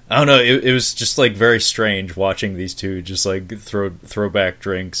I don't know, it was just like very strange watching these two just like throw back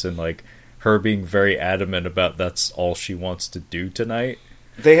drinks, and like her being very adamant about that's all she wants to do tonight.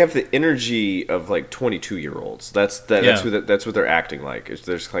 They have the energy of like 22-year-olds. That's what they're acting like.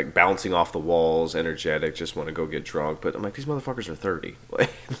 They're just like bouncing off the walls, energetic, just want to go get drunk. But I'm like, these motherfuckers are 30.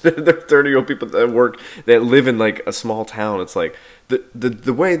 Like, they're 30-year-old people that live in like a small town. It's like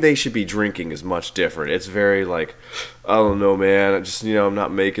the way they should be drinking is much different. It's very like, I don't know, man. I just I'm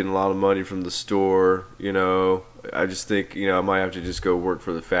not making a lot of money from the store. I just think, I might have to just go work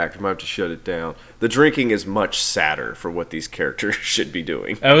for the factory. I might have to shut it down. The drinking is much sadder for what these characters should be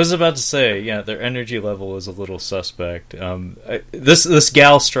doing. I was about to say, yeah, their energy level is a little suspect. This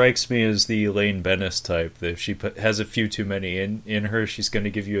gal strikes me as the Elaine Bennis type. That if she has a few too many in her, she's going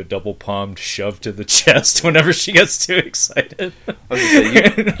to give you a double-palmed shove to the chest whenever she gets too excited. I was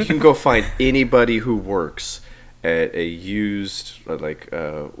gonna say, you can go find anybody who works at a used,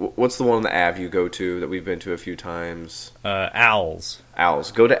 what's the one on the Ave you go to that we've been to a few times? Owls.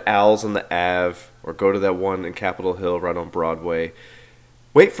 Go to Owls on the Ave, or go to that one in Capitol Hill right on Broadway.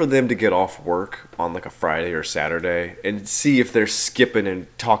 Wait for them to get off work on like a Friday or Saturday and see if they're skipping and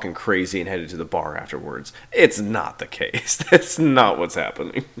talking crazy and headed to the bar afterwards. It's not the case. That's not what's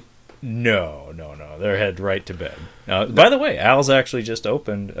happening. No. They're head right to bed. By the way, Al's actually just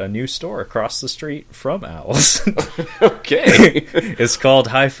opened a new store across the street from Al's. Okay. It's called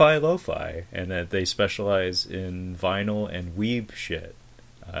Hi-Fi Lo-Fi, and they specialize in vinyl and weeb shit.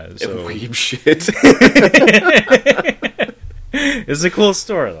 Weeb shit. It's a cool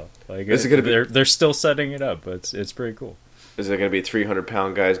store, though. Like, is it gonna be? They're still setting it up, but it's pretty cool. Is there going to be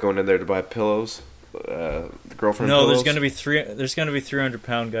 300-pound guys going in there to buy pillows? The girlfriend. No, pillows? there's gonna be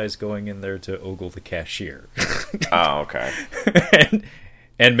 300-pound guys going in there to ogle the cashier. Oh, okay.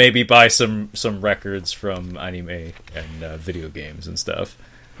 and maybe buy some records from anime and video games and stuff.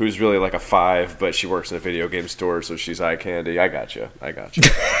 Who's really like a 5, but she works in a video game store, so she's eye candy. I got you.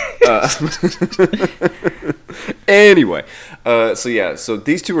 Anyway, so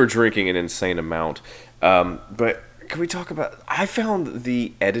these two are drinking an insane amount. But can we talk about? I found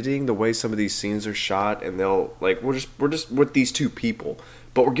the editing, the way some of these scenes are shot, and they'll like we're just with these two people,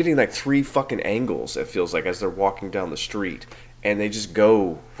 but we're getting like 3 fucking angles. It feels like as they're walking down the street, and they just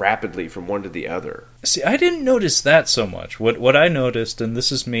go rapidly from one to the other. See, I didn't notice that so much. What I noticed, and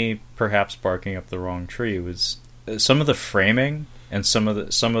this is me perhaps barking up the wrong tree, was some of the framing and some of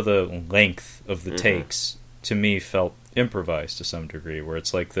the length of the takes to me felt improvised to some degree, where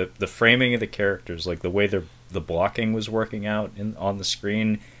it's like the framing of the characters, like the way the blocking was working out on the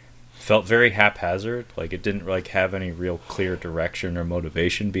screen felt very haphazard. Like it didn't like have any real clear direction or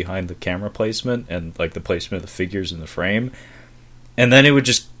motivation behind the camera placement and like the placement of the figures in the frame. And then it would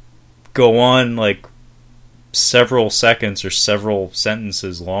just go on like several seconds or several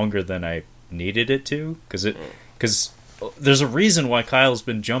sentences longer than I needed it to, because there's a reason why Kyle's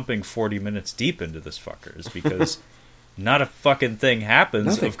been jumping 40 minutes deep into this fucker, is because not a fucking thing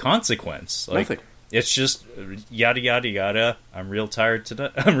happens of consequence. Like, Nothing. It's just yada yada yada. I'm real tired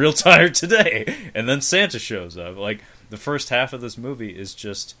today. And then Santa shows up. Like the first half of this movie is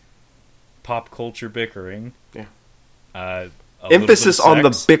just pop culture bickering. Yeah. Emphasis on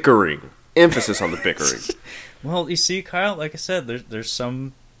the bickering. Well, you see, Kyle, like I said, there's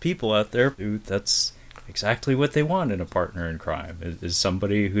some people out there who that's exactly what they want in a partner in crime, is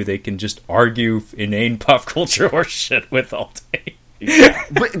somebody who they can just argue inane pop culture or shit with all day. Yeah.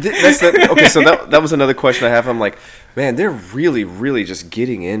 But okay, so that was another question I have. I'm like, man, they're really, really just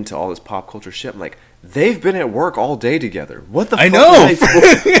getting into all this pop culture shit. I'm like, they've been at work all day together. What the fuck? I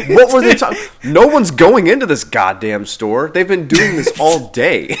know. What were they talking? No one's going into this goddamn store. They've been doing this all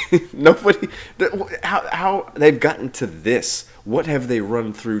day. Nobody. How they've gotten to this? What have they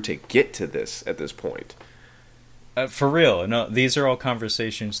run through to get to this at this point? For real, no. These are all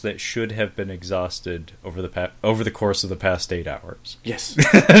conversations that should have been exhausted over the course of the past 8 hours. Yes,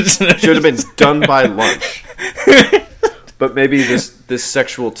 should have been done by lunch. But maybe this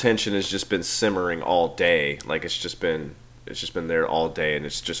sexual tension has just been simmering all day. Like it's just been there all day, and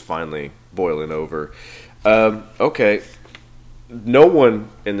it's just finally boiling over. Okay, no one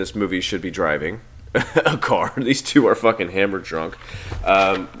in this movie should be driving a car. These two are fucking hammered drunk.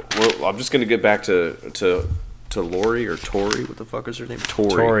 I'm just gonna get back to Lori or Tori. What the fuck is her name?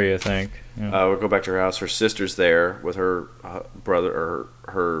 Tori, I think. Yeah. We'll go back to her house. Her sister's there with her brother or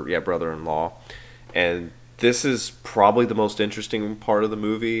her brother-in-law, and this is probably the most interesting part of the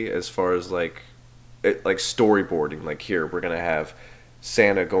movie as far as like storyboarding. Like here, we're gonna have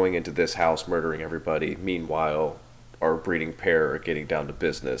Santa going into this house, murdering everybody. Meanwhile, our breeding pair are getting down to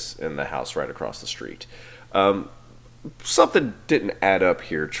business in the house right across the street. Something didn't add up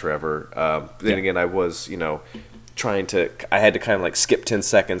here, Trevor. Then again, I was, I had to kind of like skip 10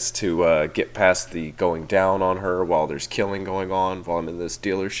 seconds to get past the going down on her while there's killing going on while I'm in this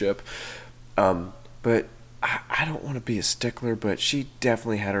dealership. But I don't want to be a stickler, but she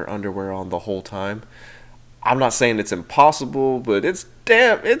definitely had her underwear on the whole time. I'm not saying it's impossible, but it's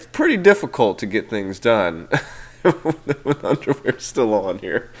pretty difficult to get things done with underwear still on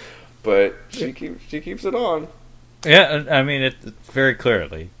here. But she keeps it on. Yeah, I mean it very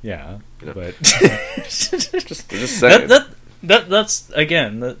clearly. Yeah, but just saying. That's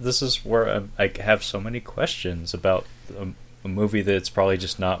again. This is where I have so many questions about a movie that's probably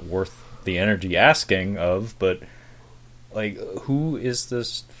just not worth the energy asking of. But like, who is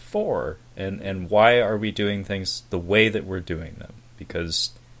this for, and why are we doing things the way that we're doing them?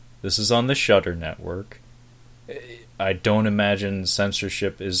 Because this is on the Shudder network. I don't imagine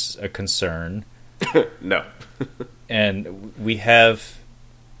censorship is a concern. No. And we have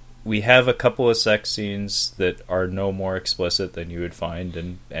a couple of sex scenes that are no more explicit than you would find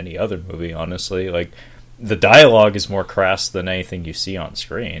in any other movie, honestly. Like the dialogue is more crass than anything you see on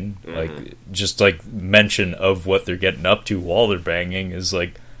screen. Mm-hmm. Like, just like mention of what they're getting up to while they're banging is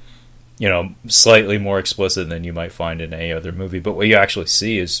like, you know, slightly more explicit than you might find in any other movie. But what you actually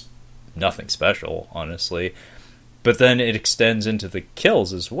see is nothing special, honestly. But then it extends into the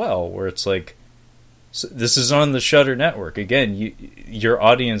kills as well, where it's like, so this is on the Shudder network. Again, your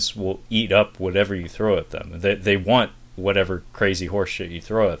audience will eat up whatever you throw at them. They want whatever crazy horse shit you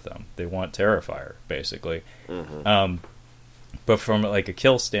throw at them. They want Terrifier, basically. Mm-hmm. But from like a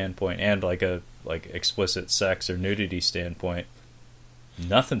kill standpoint and like a explicit sex or nudity standpoint,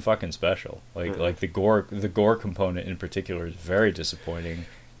 nothing fucking special. Like the gore component in particular is very disappointing.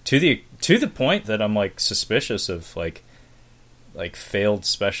 To the point that I'm like suspicious of like failed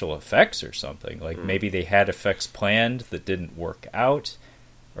special effects or something. Like maybe they had effects planned that didn't work out,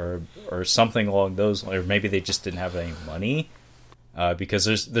 or something along those lines. Or maybe they just didn't have any money. Because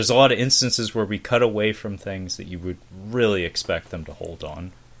there's a lot of instances where we cut away from things that you would really expect them to hold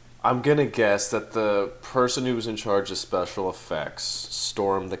on. I'm gonna guess that the person who was in charge of special effects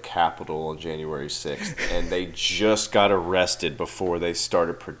stormed the Capitol on January 6th, and they just got arrested before they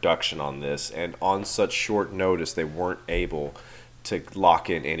started production on this, and on such short notice they weren't able to lock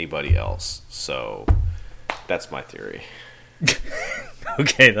in anybody else. So that's my theory.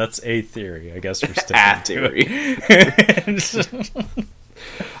 Okay, that's a theory. I guess we're sticking theory. to it.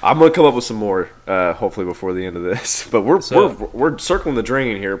 I'm gonna come up with some more, hopefully before the end of this. But we're circling the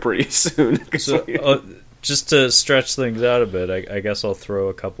drain here pretty soon. So, just to stretch things out a bit, I guess I'll throw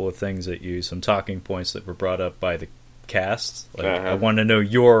a couple of things at you. Some talking points that were brought up by the cast. Like, I want to know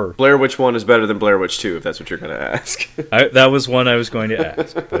your Blair Witch 1 is better than Blair Witch 2, if that's what you're going to ask. That was one I was going to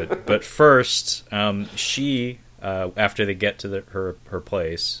ask. But first, she, after they get to her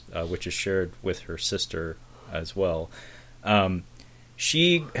place, which is shared with her sister as well,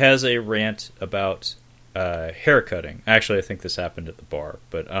 she has a rant about haircutting. Actually, I think this happened at the bar,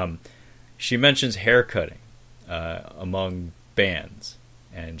 but she mentions haircutting among bands,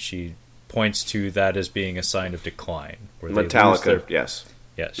 and she points to that as being a sign of decline. Where Metallica, yes.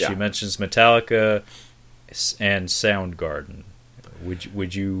 Yes, yeah. She mentions Metallica and Soundgarden.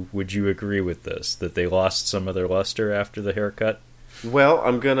 Would you agree with this, that they lost some of their luster after the haircut? Well,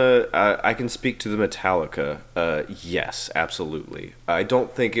 I can speak to the Metallica. Yes, absolutely. I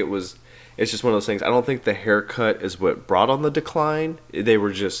don't think it's just one of those things. I don't think the haircut is what brought on the decline. They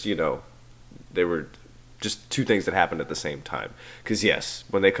were just, they were just two things that happened at the same time. Because yes,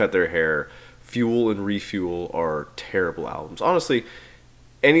 when they cut their hair, Fuel and Refuel are terrible albums. Honestly,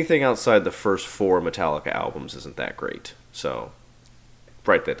 anything outside the first 4 Metallica albums isn't that great. So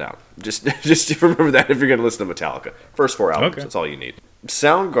write that down. Just remember that if you're going to listen to Metallica. First 4 albums, okay. That's all you need.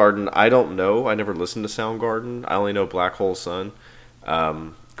 Soundgarden, I don't know. I never listened to Soundgarden. I only know Black Hole Sun.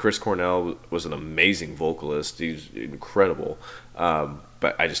 Chris Cornell was an amazing vocalist. He's incredible.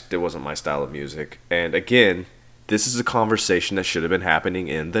 But it wasn't my style of music. And again, this is a conversation that should have been happening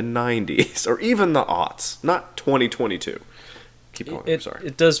in the 90s or even the aughts, not 2022. Keep going. I'm sorry.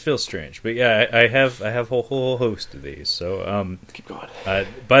 It does feel strange, but yeah, I have a whole host of these. So keep going.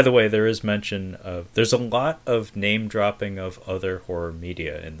 By the way, there is mention of there's a lot of name dropping of other horror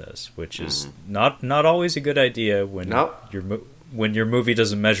media in this, which is not always a good idea when your movie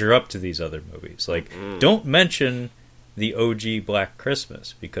doesn't measure up to these other movies. Like, don't mention the OG Black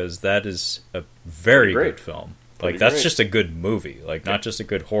Christmas, because that is a very good film. Like, that's just a good movie. Like, not just a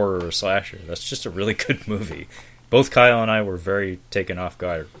good horror or slasher. That's just a really good movie. Both Kyle and I were very taken off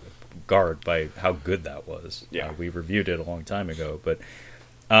guard by how good that was. Yeah. We reviewed it a long time ago. But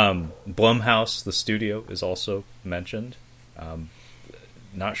Blumhouse, the studio, is also mentioned.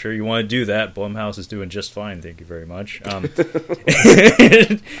 Not sure you want to do that. Blumhouse is doing just fine, thank you very much.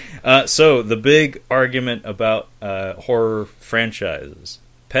 So, the big argument about horror franchises.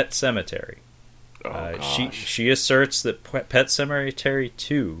 Pet Sematary. She asserts that Pet Sematary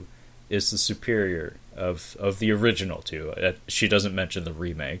 2 is the superior of the original 2. She doesn't mention the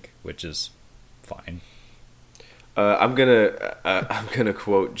remake, which is fine. I'm gonna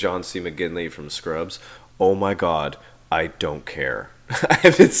quote John C. McGinley from Scrubs. Oh my God, I don't care. I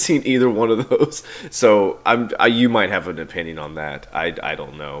haven't seen either one of those, so you might have an opinion on that. I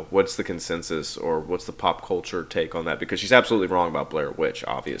don't know. What's the consensus, or what's the pop culture take on that? Because she's absolutely wrong about Blair Witch,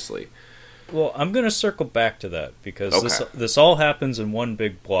 obviously. Well, I'm going to circle back to that, because this all happens in one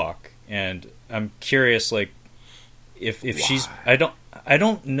big block, and I'm curious, like, if she's... I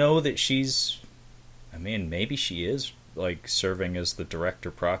don't know that she's... I mean, maybe she is, like, serving as the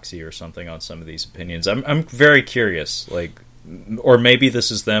director proxy or something on some of these opinions. I'm very curious, like... Or maybe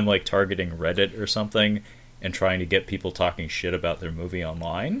this is them, like, targeting Reddit or something and trying to get people talking shit about their movie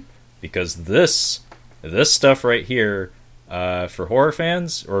online, because this This stuff right here, for horror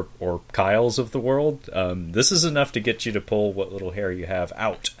fans or Kyles of the world, this is enough to get you to pull what little hair you have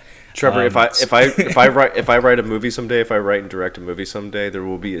out. Trevor, if I write a movie someday, if I write and direct a movie someday, there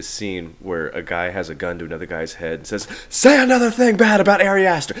will be a scene where a guy has a gun to another guy's head and says, "Say another thing bad about Ari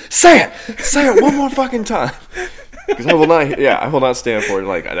Aster. Say it one more fucking time." Because I will not stand for it.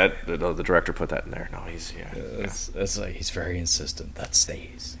 Like the director put that in there. No, It's like he's very insistent. That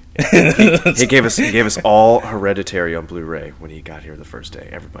stays. he gave us all Hereditary on Blu-ray when he got here the first day.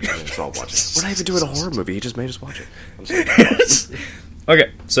 Everybody was all watching it. We're not even doing a horror movie. He just made us watch it. I'm sorry.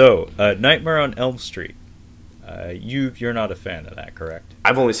 Okay, so Nightmare on Elm Street. You're not a fan of that, correct?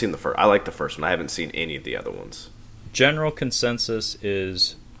 I've only seen the first. I like the first one. I haven't seen any of the other ones. General consensus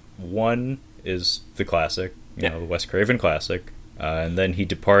is 1 is the classic, the Wes Craven classic, and then he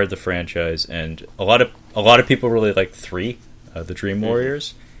departed the franchise. And a lot of people really like 3, the Dream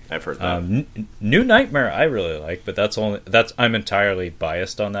Warriors. I've heard that. New Nightmare I really like, but I'm entirely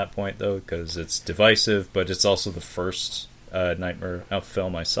biased on that point though, because it's divisive, but it's also the first Nightmare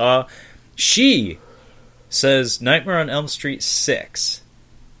film I saw. She says Nightmare on Elm Street 6,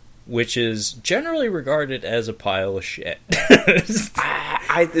 which is generally regarded as a pile of shit. Is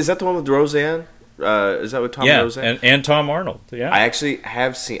that the one with Roseanne? Is that with Tom Roseanne? And Tom Arnold. Yeah, I actually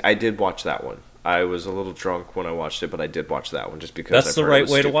have seen. I did watch that one. I was a little drunk when I watched it, but I did watch that one just because that's the right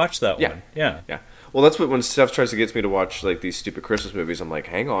way to watch that one. Yeah. Well, that's when Steph tries to get me to watch like these stupid Christmas movies. I'm like,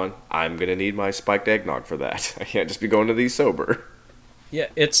 hang on, I'm gonna need my spiked eggnog for that. I can't just be going to these sober. Yeah,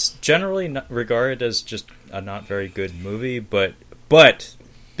 it's generally not regarded as just a not very good movie, but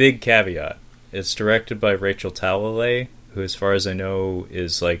big caveat: it's directed by Rachel Talalay, who, as far as I know,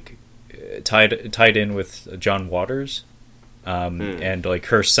 is like tied in with John Waters. And like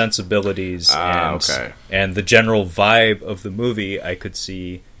her sensibilities and the general vibe of the movie, I could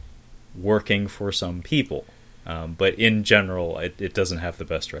see working for some people, but in general, it doesn't have the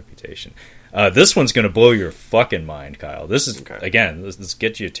best reputation. This one's going to blow your fucking mind, Kyle. This is again, let's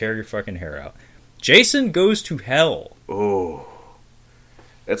get you to tear your fucking hair out. Jason Goes to Hell. Oh,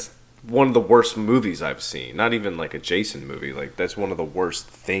 that's one of the worst movies I've seen. Not even like a Jason movie. Like that's one of the worst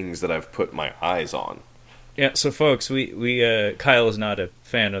things that I've put my eyes on. Yeah, so folks, we Kyle is not a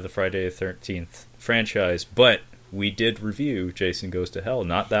fan of the Friday the 13th franchise, but we did review Jason Goes to Hell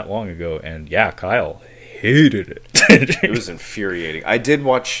not that long ago, and yeah, Kyle hated it. It was infuriating. I did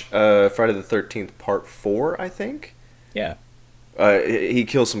watch Friday the 13th Part 4, I think. Yeah. He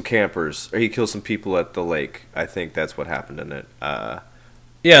kills some campers, or he kills some people at the lake. I think that's what happened in it.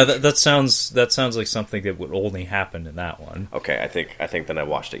 Yeah, that sounds like something that would only happen in that one. Okay, I think then I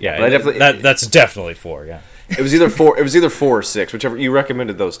watched it. Yeah, but that's definitely 4. Yeah, it was either 4. It was either 4 or 6, whichever you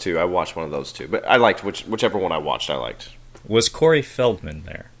recommended those two. I watched one of those two, but I liked whichever one I watched. I liked. Was Corey Feldman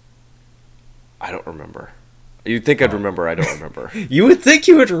there? I don't remember. You'd think I'd remember. I don't remember. You would think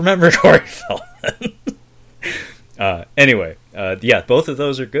you would remember Corey Feldman. Anyway, yeah, both of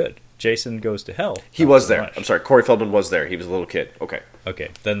those are good. Jason Goes to Hell. He was there. I'm sorry. Corey Feldman was there. He was a little kid. Okay,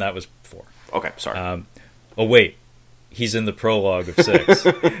 then that was 4. Okay, sorry. Oh, wait. He's in the prologue of 6.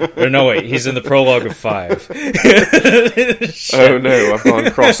 Or no, wait. He's in the prologue of 5. Oh, no. I've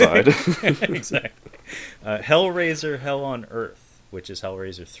gone cross-eyed. Exactly. Hellraiser Hell on Earth, which is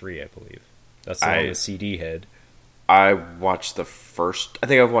Hellraiser 3, I believe. That's the one with CD head. I watched the first... I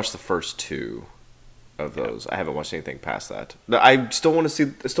think I've watched the first 2 of those. I haven't watched anything past that. I still want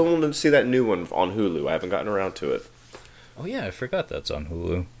to see that new one on Hulu. I haven't gotten around to it. Oh yeah, I forgot that's on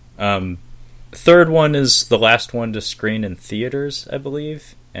Hulu. Third one is the last one to screen in theaters, I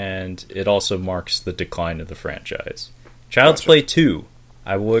believe, and it also marks the decline of the franchise. Child's Play 2,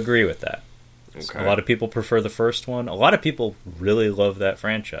 I will agree with that. Okay. A lot of people prefer the first one. A lot of people really love that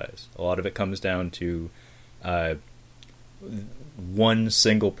franchise. A lot of it comes down to one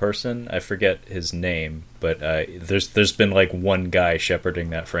single person. I forget his name, but there's been like one guy shepherding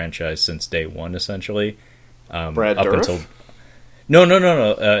that franchise since day one, essentially. Brad Dourif? No.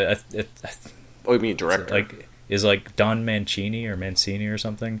 Oh, you mean director? Is Don Mancini or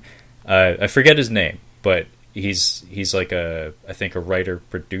something. I forget his name, but he's like I think a writer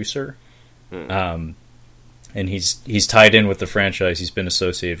producer. And he's tied in with the franchise. He's been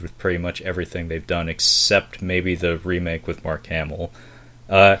associated with pretty much everything they've done, except maybe the remake with Mark Hamill.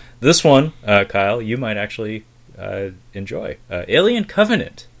 This one, Kyle, you might actually enjoy. Alien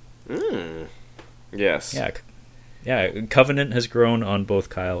Covenant. Yes. Yeah. Covenant has grown on both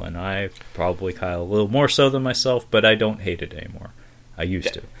Kyle and I. Probably Kyle a little more so than myself, but I don't hate it anymore. I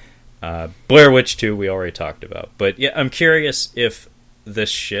used to. Blair Witch 2, we already talked about. But yeah, I'm curious if this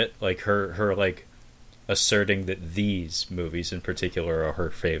shit, like her like asserting that these movies in particular are her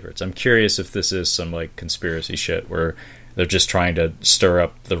favorites. I'm curious if this is some like conspiracy shit where they're just trying to stir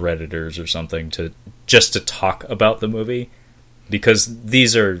up the Redditors or something to talk about the movie, because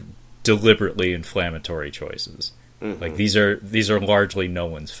these are deliberately inflammatory choices. Mm-hmm. Like these are largely no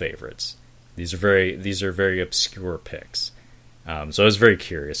one's favorites. These are very obscure picks. So I was very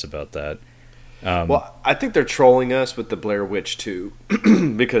curious about that. Well, I think they're trolling us with the Blair Witch 2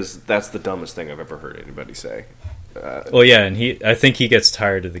 because that's the dumbest thing I've ever heard anybody say. Well, yeah, and I think he gets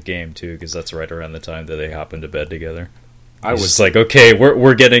tired of the game too, because that's right around the time that they hop into bed together. I was like, okay,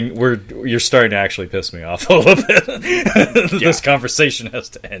 you're starting to actually piss me off a little bit. This conversation has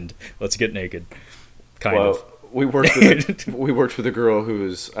to end. Let's get naked. Kind of. We worked with a girl who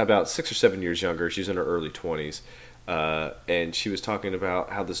was about 6 or 7 years younger. She was in her early 20s. And she was talking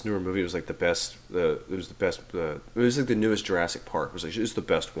about how this newer movie was like the best. It was like the newest Jurassic Park. It was the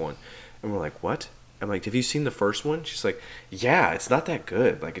best one. And we're like, what? I'm like, have you seen the first one? She's like, yeah, it's not that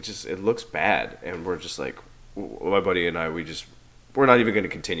good. Like it looks bad. And we're just like, my buddy and I, we're not even going to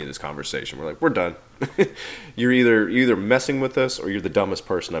continue this conversation. We're like, we're done. You're either messing with us or you're the dumbest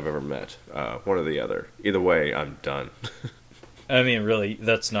person I've ever met. One or the other. Either way, I'm done. I mean, really,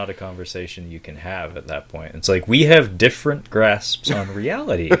 that's not a conversation you can have at that point. It's like, we have different grasps on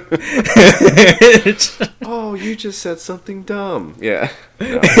reality. Oh, you just said something dumb. Yeah.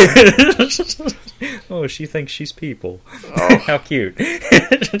 No. Oh, she thinks she's people. Oh. How cute. Do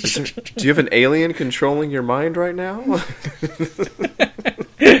you have an alien controlling your mind right now?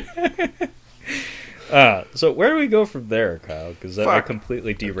 So where do we go from there, Kyle? Because that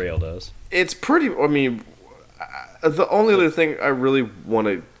completely derailed us. It's pretty... I mean... The only other thing I really want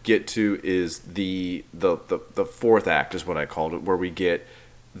to get to is the fourth act is what I called it, where we get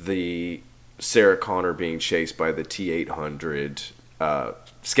the Sarah Connor being chased by the T-800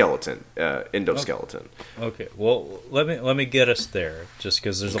 skeleton, endoskeleton. Okay, well let me get us there, just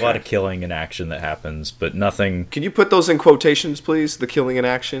because there's a lot of killing and action that happens, but nothing. Can you put those in quotations, please? The killing and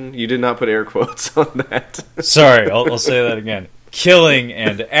action. You did not put air quotes on that. Sorry, I'll say that again. Killing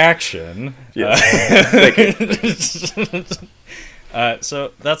and action. Yes.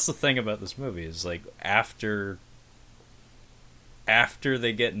 So that's the thing about this movie is like after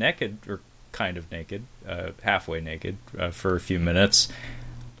they get naked or kind of naked, halfway naked for a few minutes,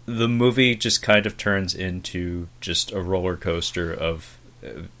 the movie just kind of turns into just a roller coaster of.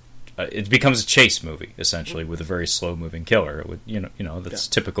 It becomes a chase movie essentially with a very slow moving killer. With that's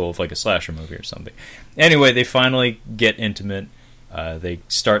typical of like a slasher movie or something. Anyway, they finally get intimate. They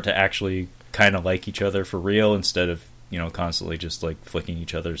start to actually kind of like each other for real instead of constantly just like flicking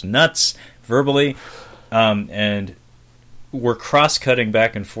each other's nuts verbally, and we're cross-cutting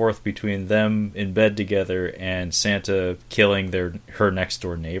back and forth between them in bed together and Santa killing her next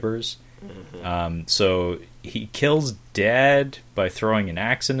door neighbors. Mm-hmm. So he kills Dad by throwing an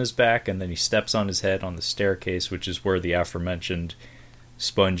axe in his back, and then he steps on his head on the staircase, which is where the aforementioned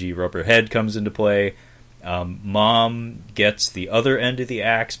spongy rubber head comes into play. Mom gets the other end of the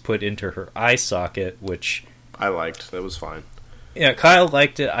axe put into her eye socket, which I liked. That was fine. Yeah, Kyle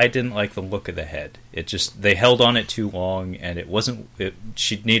liked it. I didn't like the look of the head. They held on it too long, and it wasn't.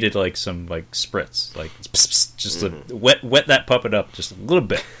 She needed like some like spritz, like just to wet that puppet up just a little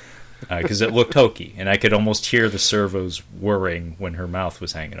bit, because it looked hokey, and I could almost hear the servos whirring when her mouth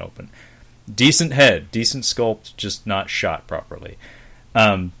was hanging open. Decent head, decent sculpt, just not shot properly.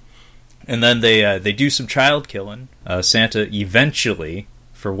 And then they do some child killing. Santa eventually,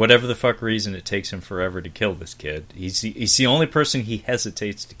 for whatever the fuck reason, it takes him forever to kill this kid. He's the only person he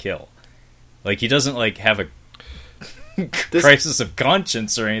hesitates to kill. Like, he doesn't like have a crisis of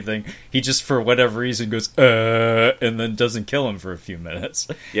conscience or anything. He just, for whatever reason, goes and then doesn't kill him for a few minutes.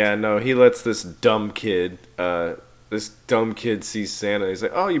 Yeah, no, he lets this dumb kid see Santa. He's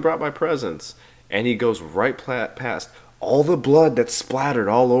like, "Oh, you brought my presents," and he goes right past all the blood that's splattered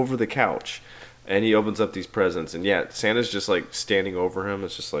all over the couch, and he opens up these presents, and yeah, Santa's just like standing over him.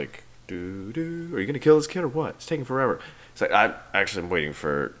 It's just like, are you gonna kill this kid or what? It's taking forever. It's like, I'm waiting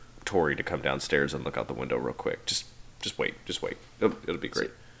for Tori to come downstairs and look out the window real quick. Just wait. It'll be great.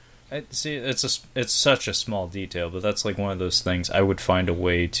 See, it's such a small detail, but that's like one of those things I would find a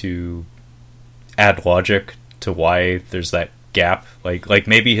way to add logic to why there's that gap. Like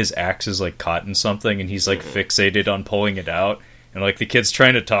maybe his axe is like caught in something and he's like fixated on pulling it out, and like the kid's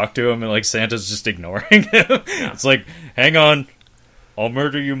trying to talk to him and like Santa's just ignoring him. Yeah. It's like, hang on, I'll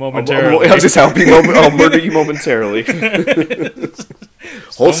murder you momentarily. I'll just help you. I'll murder you momentarily.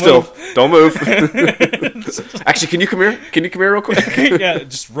 Hold still. Don't move. Actually, can you come here? Can you come here real quick? Yeah,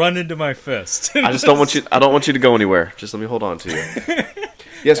 just run into my fist. I don't want you to go anywhere. Just let me hold on to you.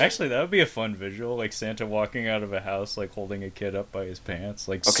 Yes. Actually, that would be a fun visual, like Santa walking out of a house, like holding a kid up by his pants,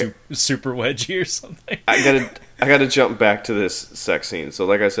 like Okay. super wedgie or something. I gotta jump back to this sex scene. So,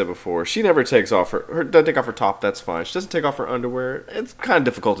 like I said before, she never takes off her doesn't take off her top. That's fine. She doesn't take off her underwear. It's kind of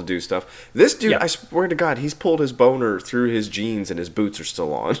difficult to do stuff. This dude, Yeah. I swear to God, he's pulled his boner through his jeans and his boots are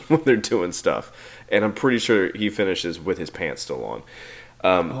still on when they're doing stuff. And I'm pretty sure he finishes with his pants still on.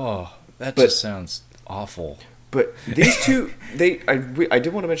 Oh, that but- just sounds awful. But these two, I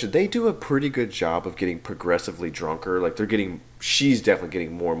did want to mention, they do a pretty good job of getting progressively drunker. Like she's definitely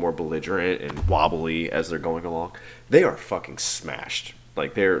getting more and more belligerent and wobbly as they're going along. They are fucking smashed.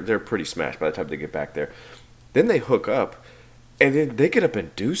 Like they're pretty smashed by the time they get back there. Then they hook up, and then they get up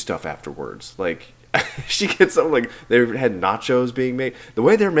and do stuff afterwards. Like she gets something like they had nachos being made. The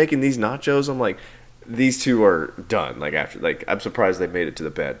way they're making these nachos, I'm like, these two are done. Like after, like I'm surprised they made it to the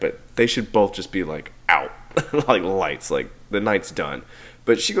bed, but they should both just be like out. Like lights, like the night's done.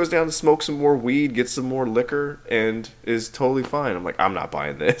 But she goes down to smoke some more weed, gets some more liquor, and is totally fine. I'm like, I'm not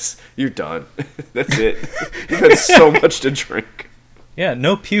buying this. You're done. That's it. You've had so much to drink. Yeah,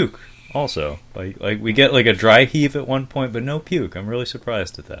 no puke. Also, like we get like a dry heave at one point, but no puke. I'm really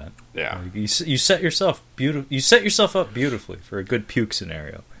surprised at that. Yeah. Like, you set yourself You set yourself up beautifully for a good puke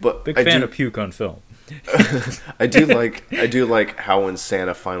scenario. But Big fan of puke on film. I do like how when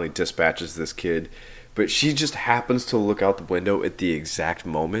Santa finally dispatches this kid, but she just happens to look out the window at the exact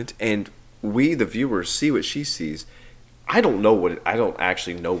moment, and we, the viewers, see what she sees. I don't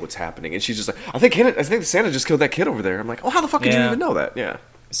actually know what's happening, and she's just like, I think Santa just killed that kid over there. I'm like, oh, how the fuck did you Yeah. even know that? Yeah.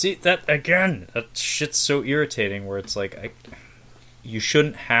 See, that shit's so irritating where it's like, you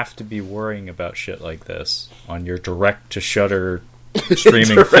shouldn't have to be worrying about shit like this on your direct-to-Shudder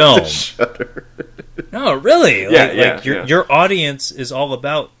streaming film. Shudder. No, really. Yeah, Your audience is all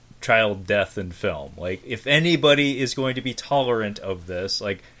about child death in film. Like, if anybody is going to be tolerant of this,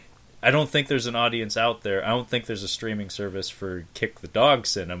 like, I don't think there's an audience out there. I don't think there's a streaming service for kick the dog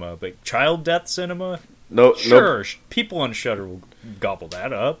cinema, but child death cinema? No, Sure, people on Shudder will gobble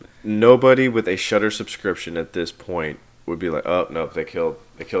that up. Nobody with a Shudder subscription at this point would be like, oh no, they killed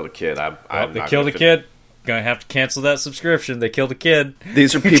a kid. They killed a kid. Gonna have to cancel that subscription. They killed a kid.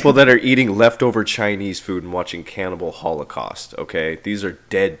 These are people that are eating leftover Chinese food and watching Cannibal Holocaust. Okay, these are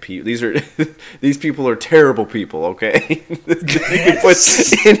dead people. These people are terrible people. Okay, you can put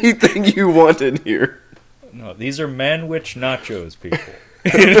anything you want in here. No, these are Man-Witch Nachos people.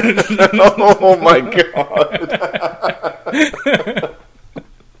 Oh my god!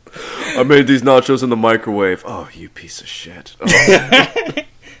 I made these nachos in the microwave. Oh, you piece of shit! Oh.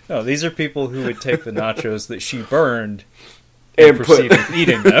 No, these are people who would take the nachos that she burned And proceed with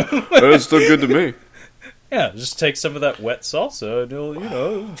eating them. That's still good to me. Yeah, just take some of that wet salsa and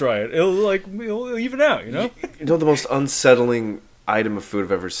it'll dry it. It'll even out, You know the most unsettling item of food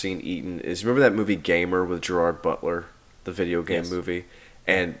I've ever seen eaten is, remember that movie Gamer with Gerard Butler, the video game movie?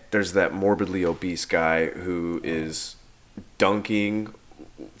 And there's that morbidly obese guy who is dunking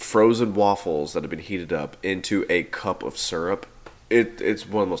frozen waffles that have been heated up into a cup of syrup. It's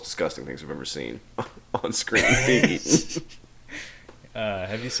one of the most disgusting things I've ever seen on screen being eaten.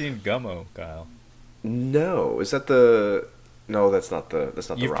 Have you seen Gummo, Kyle? No, is that the? No, that's not the. That's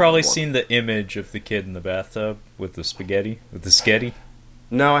not the. You've ramen probably one. seen the image of the kid in the bathtub with the spaghetti, with the sketty.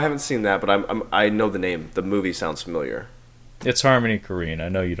 No, I haven't seen that, but I know the name. The movie sounds familiar. It's Harmony Korine. I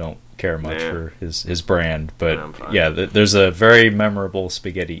know you don't care much for his brand, but I'm fine. yeah, there's a very memorable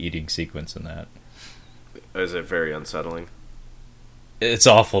spaghetti eating sequence in that. Is it very unsettling? It's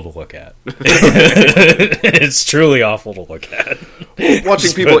awful to look at. It's truly awful to look at. Watching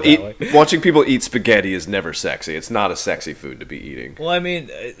Just put it that way. watching people eat spaghetti is never sexy. It's not a sexy food to be eating. Well, I mean,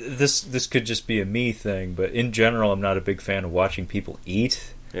 this could just be a me thing, but in general, I'm not a big fan of watching people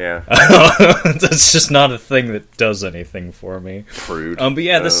eat. Yeah, That's just not a thing that does anything for me. prude. But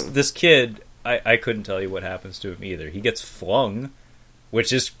yeah, this kid, I couldn't tell you what happens to him either. He gets flung,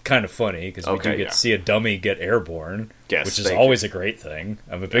 which is kind of funny because we do get to see a dummy get airborne, Yes, which is thank always a great thing.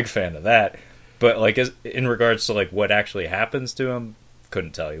 I'm a big fan of that. But like in regards to like what actually happens to him,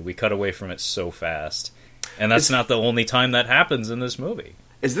 couldn't tell you. We cut away from it so fast, and that's not the only time that happens in this movie.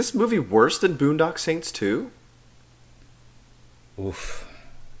 Is this movie worse than Boondock Saints 2? Oof.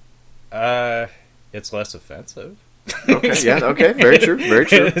 It's less offensive. Okay, yeah, okay, very true, very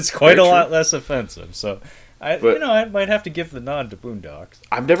true. It's quite very a true. lot less offensive. So, I might have to give the nod to Boondocks.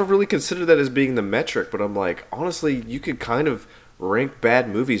 I've never really considered that as being the metric, but I'm like, honestly, you could kind of rank bad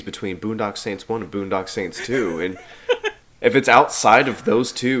movies between Boondock Saints 1 and Boondock Saints 2, and if it's outside of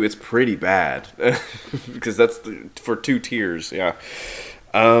those two, it's pretty bad. Because that's for two tiers, yeah.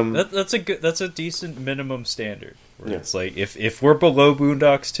 That's a decent minimum standard. Where Yeah. It's like if we're below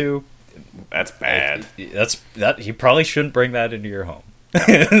Boondocks 2, That's bad. that you probably shouldn't bring that into your home.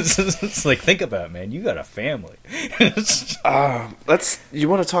 It's like, think about it, man. You got a family. You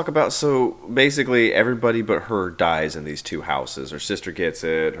want to talk about, so basically everybody but her dies in these two houses. Her sister gets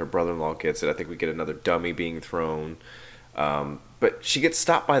it, her brother-in-law gets it. I think we get another dummy being thrown. But she gets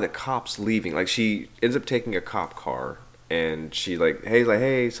stopped by the cops leaving. Like, she ends up taking a cop car, and she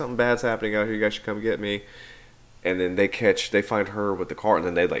hey, something bad's happening out here. You guys should come get me. And then they find her with the car, and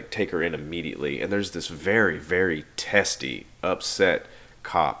then they like take her in immediately. And there's this very, very testy, upset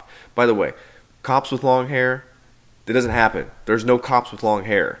cop. By the way, cops with long hair, that doesn't happen. There's no cops with long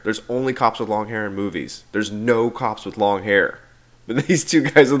hair. There's only cops with long hair in movies. There's no cops with long hair. But these two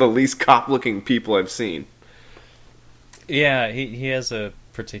guys are the least cop-looking people I've seen. Yeah, he has a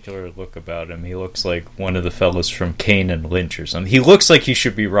particular look about him. He looks like one of the fellas from Kane and Lynch or something. He looks like he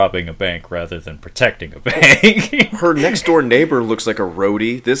should be robbing a bank rather than protecting a bank. Her next-door neighbor looks like a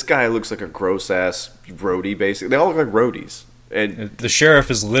roadie. This guy looks like a gross-ass roadie, basically. They all look like roadies. And the sheriff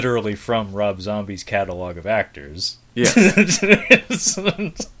is literally from Rob Zombie's catalog of actors. yeah. A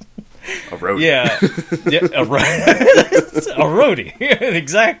roadie. Yeah, a roadie,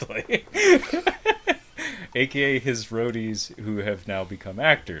 exactly. AKA his roadies who have now become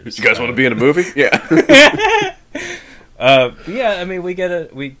actors. You guys want to be in a movie? Yeah. Yeah, I mean, we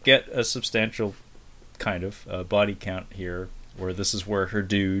get a substantial kind of body count here, where this is where her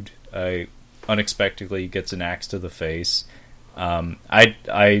dude unexpectedly gets an axe to the face.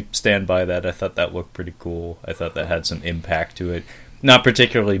 I stand by that. I thought that looked pretty cool. I thought that had some impact to it. Not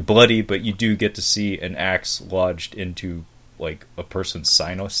particularly bloody, but you do get to see an axe lodged into like a person's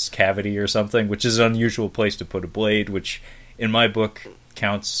sinus cavity or something, which is an unusual place to put a blade, which in my book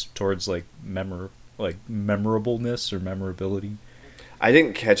counts towards like memorableness or memorability. I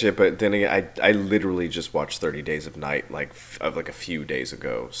didn't catch it, but then again, I literally just watched 30 Days of Night like a few days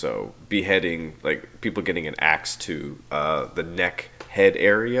ago. So beheading, like people getting an axe to the neck head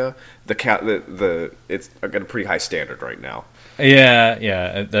area, it's got a pretty high standard right now.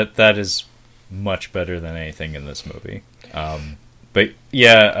 Yeah, that is much better than anything in this movie. But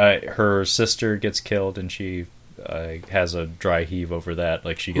yeah, her sister gets killed, and she has a dry heave over that.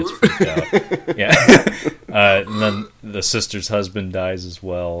 Like, she gets freaked out. Yeah. And then the sister's husband dies as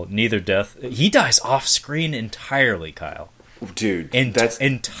well. He dies off screen entirely, Kyle. Dude, that's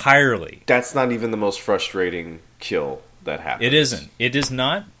entirely. That's not even the most frustrating kill that happens. It isn't. It is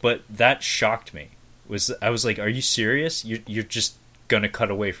not. But that shocked me. I was like, "Are you serious? You're just gonna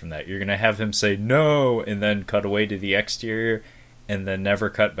cut away from that? You're gonna have him say no, and then cut away to the exterior, and then never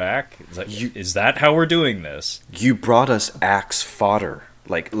cut back? It's like, is that how we're doing this? You brought us axe fodder.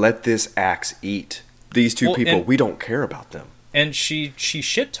 Like, let this axe eat. These two people, we don't care about them." And she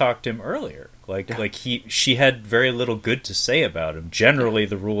shit talked him earlier. She had very little good to say about him. Generally,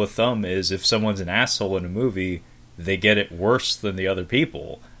 the rule of thumb is if someone's an asshole in a movie, they get it worse than the other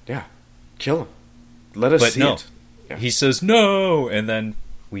people. Yeah, kill him. Let us see it. Yeah. He says no, and then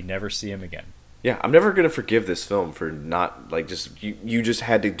we never see him again. Yeah, I'm never gonna forgive this film for not like just you just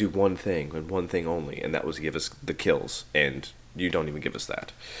had to do one thing and one thing only, and that was give us the kills, and you don't even give us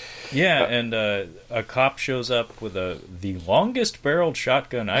that. Yeah, and a cop shows up with the longest barreled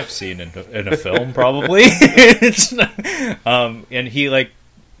shotgun I've seen in a film, probably. And he like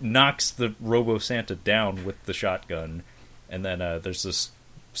knocks the Robo Santa down with the shotgun, and then there's this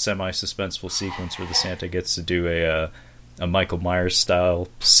semi-suspenseful sequence where the Santa gets to do a Michael Myers style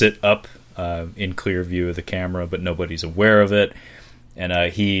sit up in clear view of the camera, but nobody's aware of it,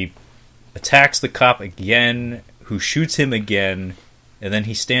 and he attacks the cop again, who shoots him again, and then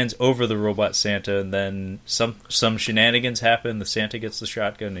he stands over the robot Santa, and then some shenanigans happen. The Santa gets the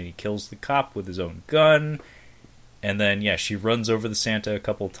shotgun and he kills the cop with his own gun, and then she runs over the Santa a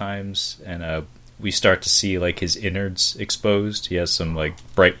couple times, and we start to see like his innards exposed. He has some like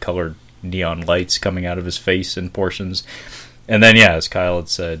bright colored neon lights coming out of his face in portions. And then, as Kyle had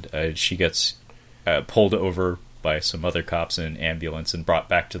said, she gets pulled over by some other cops in an ambulance and brought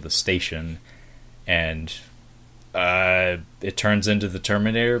back to the station. And it turns into the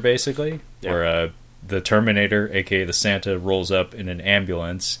Terminator, basically, where the Terminator, aka the Santa, rolls up in an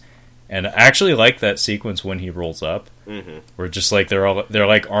ambulance. And I actually like that sequence when he rolls up, where just like they're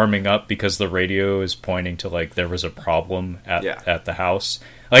like arming up because the radio is pointing to like there was a problem at the house.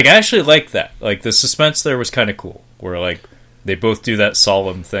 Like, I actually like that. Like, the suspense there was kind of cool, where like they both do that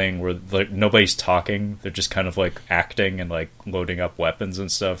solemn thing where like nobody's talking, they're just kind of like acting and like loading up weapons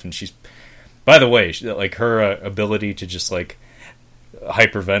and stuff. And she's, by the way, like her ability to just like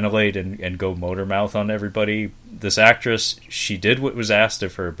hyperventilate and go motor mouth on everybody. This actress, she did what was asked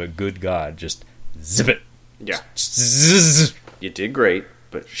of her, but good God, just zip it. Yeah. Zzz. You did great,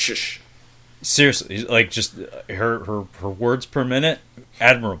 but shush. Seriously, like, just her words per minute,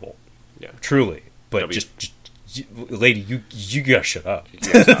 admirable. Yeah. Truly. But W. just lady, you gotta shut up. Yeah,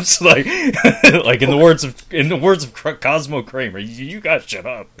 It's like in the words of Cosmo Kramer, you gotta shut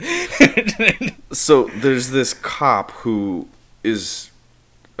up. So there's this cop who is,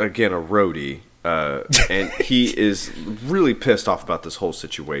 again, a roadie, and he is really pissed off about this whole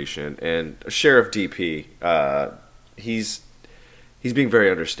situation. And Sheriff DP, he's being very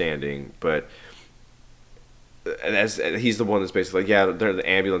understanding, but as he's the one that's basically like, yeah, they're the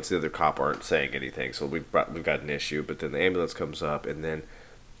ambulance, the other cop aren't saying anything, so we've got an issue. But then the ambulance comes up, and then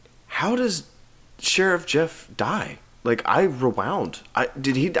how does Sheriff Jeff die? Like, I rewound. I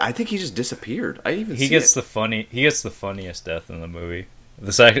think he just disappeared. He gets the funniest death in the movie.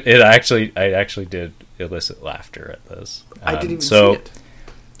 I actually did elicit laughter at this. I didn't even see it.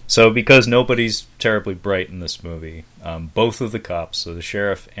 So because nobody's terribly bright in this movie, both of the cops, so the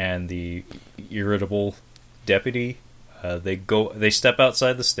sheriff and the irritable deputy, they step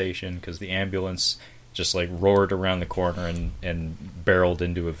outside the station because the ambulance just like roared around the corner and barreled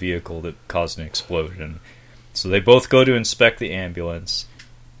into a vehicle that caused an explosion. So they both go to inspect the ambulance,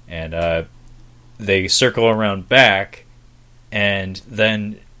 and they circle around back, and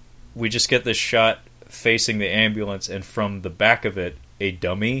then we just get this shot facing the ambulance, and from the back of it, a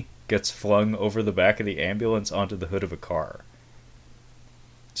dummy gets flung over the back of the ambulance onto the hood of a car.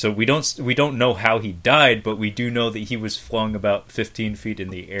 So we don't know how he died, but we do know that he was flung about 15 feet in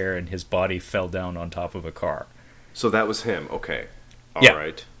the air, and his body fell down on top of a car. So that was him. Okay. All yeah.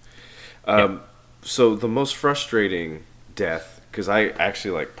 right. So the most frustrating death, because I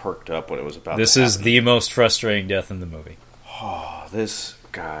actually like perked up when it was about this to is happen. the most frustrating death in the movie. Oh, this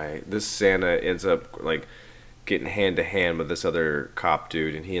guy, this Santa ends up like getting hand to hand with this other cop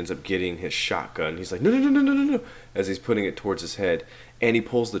dude, and he ends up getting his shotgun. He's like, no, as he's putting it towards his head, and he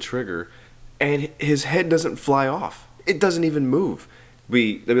pulls the trigger, and his head doesn't fly off. It doesn't even move.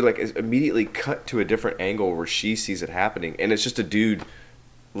 They like immediately cut to a different angle where she sees it happening, and it's just a dude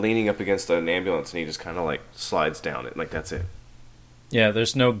leaning up against an ambulance, and he just kind of like slides down it, like that's it. Yeah,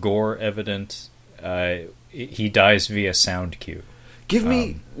 there's no gore evident. He dies via sound cue. Give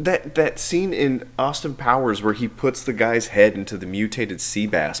me that scene in Austin Powers where he puts the guy's head into the mutated sea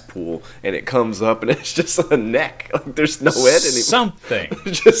bass pool, and it comes up, and it's just a neck. Like there's no head anymore. Something,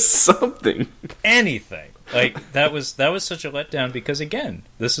 just something, anything. Like that was such a letdown because again,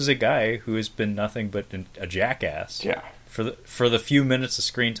 this is a guy who has been nothing but a jackass. Yeah. For the few minutes of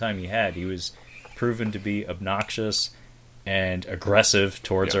screen time he had, he was proven to be obnoxious and aggressive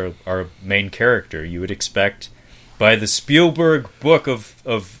towards our main character. You would expect, by the Spielberg book of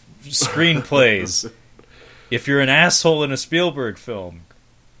screenplays, if you're an asshole in a Spielberg film,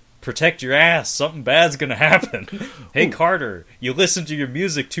 protect your ass. Something bad's gonna happen. Hey, Carter, you listen to your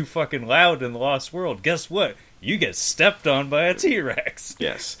music too fucking loud in The Lost World. Guess what? You get stepped on by a T-Rex.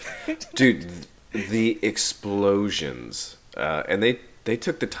 Yes. Dude, the explosions, and they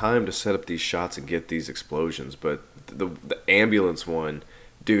took the time to set up these shots and get these explosions, but the ambulance one,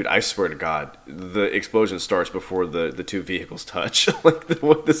 dude, I swear to God, the explosion starts before the two vehicles touch. Like the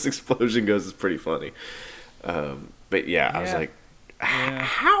way this explosion goes is pretty funny. But yeah, I was like,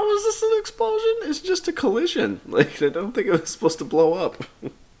 how is this an explosion? It's just a collision. Like I don't think it was supposed to blow up.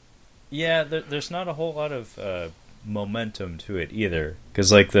 Yeah, there's not a whole lot of momentum to it either,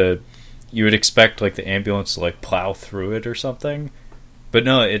 because like you would expect like the ambulance to like plow through it or something, but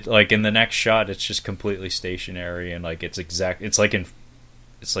no, it like in the next shot it's just completely stationary and like it's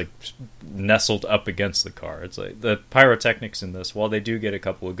like nestled up against the car. It's like the pyrotechnics in this, while they do get a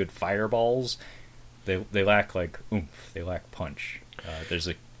couple of good fireballs, they lack like oomph, they lack punch. There's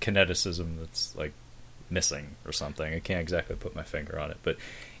a kineticism that's like missing or something. I can't exactly put my finger on it, but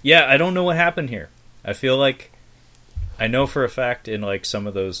yeah, I don't know what happened here. I feel like I know for a fact in like some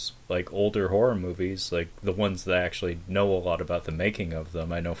of those like older horror movies, like the ones that actually know a lot about the making of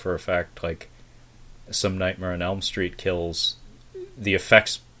them, I know for a fact like some Nightmare on Elm Street kills, the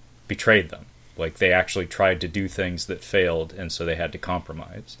effects betrayed them. Like they actually tried to do things that failed, and so they had to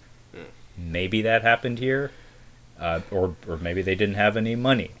compromise. Maybe that happened here, or maybe they didn't have any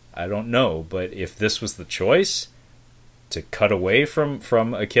money. I don't know, but if this was the choice to cut away from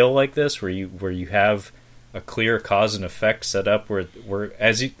a kill like this, where you have a clear cause and effect set up, where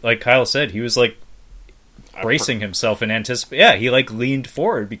as you, like Kyle said, he was like bracing himself in anticipation. Yeah, he like leaned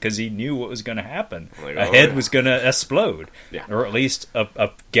forward because he knew what was going to happen. Like, a head was going to explode, Yeah. or at least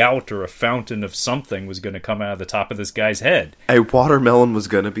a gout or a fountain of something was going to come out of the top of this guy's head. A watermelon was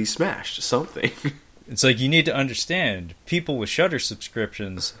going to be smashed. Something. It's like, you need to understand, people with Shudder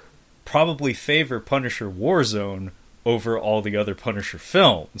subscriptions probably favor Punisher Warzone over all the other Punisher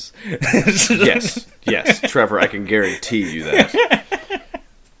films. Yes, Trevor, I can guarantee you that.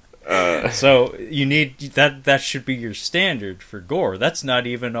 So you need that should be your standard for gore. That's not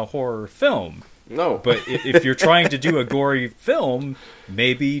even a horror film. No. But if you're trying to do a gory film,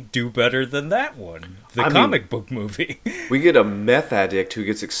 maybe do better than that one. The comic book movie. We get a meth addict who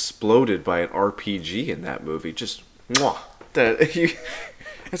gets exploded by an RPG in that movie. Just, mwah.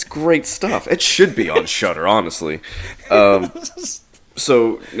 That's great stuff. It should be on Shudder, honestly.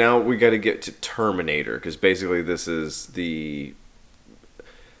 So now we got to get to Terminator, because basically this is the...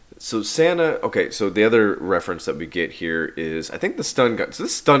 So Santa... Okay, so the other reference that we get here is, I think the stun gun... So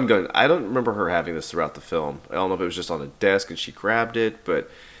this stun gun, I don't remember her having this throughout the film. I don't know if it was just on a desk and she grabbed it, but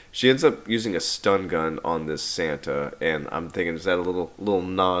she ends up using a stun gun on this Santa, and I'm thinking, is that a little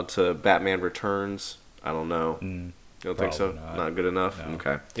nod to Batman Returns? I don't know. You don't think so? Not good enough? No.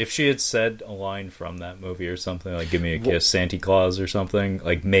 Okay. If she had said a line from that movie or something, like, give me a kiss, Santa Claus or something,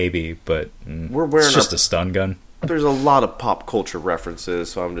 like, maybe, but it's just a stun gun. There's a lot of pop culture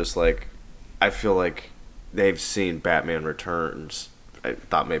references, so I'm just like, I feel like they've seen Batman Returns. I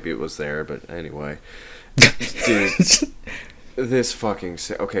thought maybe it was there, but anyway. Dude, this fucking...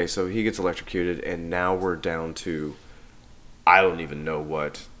 Okay, so he gets electrocuted, and now we're down to... I don't even know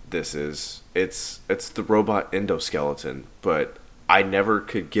what this is. It's the robot endoskeleton, but I never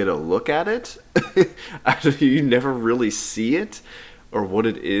could get a look at it. You never really see it or what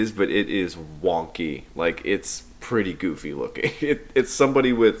it is, but it is wonky. Like, it's pretty goofy looking. It's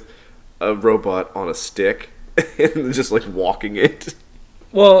somebody with a robot on a stick and just like walking it.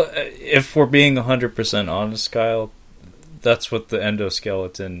 Well, if we're being 100% honest, Kyle, that's what the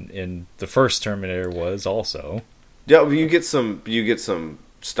endoskeleton in the first Terminator was also. Yeah, you get some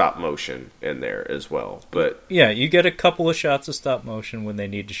stop motion in there as well, but yeah, you get a couple of shots of stop motion when they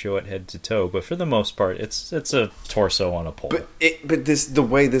need to show it head to toe, but for the most part, it's a torso on a pole. But the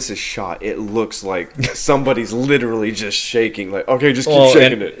way this is shot, it looks like somebody's literally just shaking. Like, okay, just keep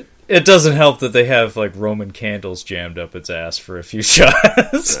shaking it. It doesn't help that they have like Roman candles jammed up its ass for a few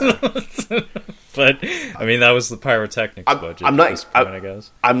shots. Yeah. But I mean, that was the pyrotechnics budget. At this point, I guess.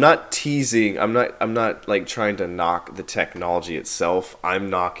 I'm not teasing. I'm not like trying to knock the technology itself. I'm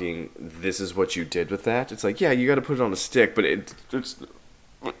knocking. This is what you did with that. It's like, yeah, you got to put it on a stick, but it's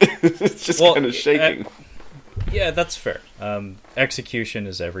just kind of shaking. Yeah, that's fair. Execution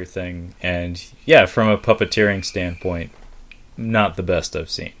is everything, and yeah, from a puppeteering standpoint, not the best I've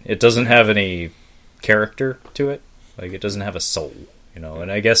seen. It doesn't have any character to it. Like, it doesn't have a soul. You know,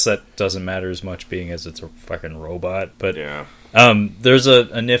 and I guess that doesn't matter as much being as it's a fucking robot. But yeah. There's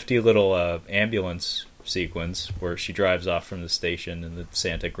a nifty little ambulance sequence where she drives off from the station and the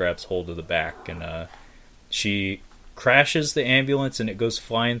Santa grabs hold of the back and she crashes the ambulance and it goes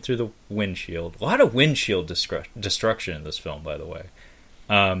flying through the windshield. A lot of windshield destruction in this film, by the way.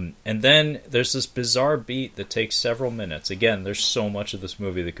 And then there's this bizarre beat that takes several minutes. Again, there's so much of this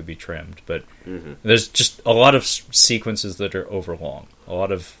movie that could be trimmed, but there's just a lot of sequences that are overlong. A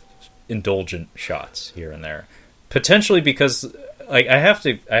lot of indulgent shots here and there. Potentially because, like, I have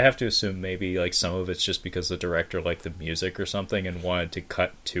to assume maybe like some of it's just because the director liked the music or something and wanted to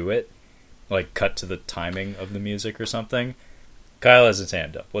cut to it, like cut to the timing of the music or something. Kyle has his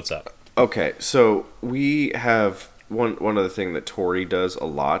hand up. What's up? Okay, so we have. One other thing that Tori does a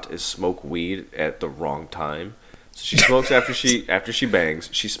lot is smoke weed at the wrong time. So she smokes after she bangs.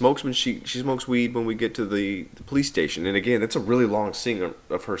 She smokes when she smokes weed when we get to the police station. And again, that's a really long scene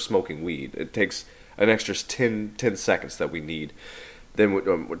of her smoking weed. It takes an extra 10 seconds that we need. Then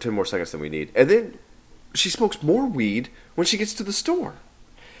 10 more seconds than we need. And then she smokes more weed when she gets to the store.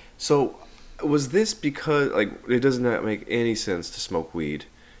 So was this because, like, it does not make any sense to smoke weed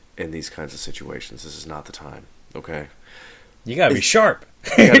in these kinds of situations. This is not the time. Okay, you gotta be sharp.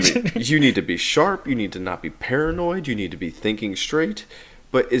 You need to be sharp. You need to not be paranoid. You need to be thinking straight.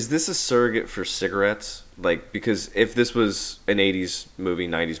 But is this a surrogate for cigarettes? Like, because if this was an 80s movie,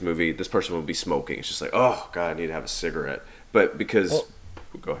 90s movie, this person would be smoking. It's just like, oh god, I need to have a cigarette. But because,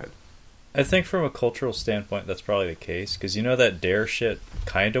 go ahead. I think from a cultural standpoint, that's probably the case. Because you know that Dare shit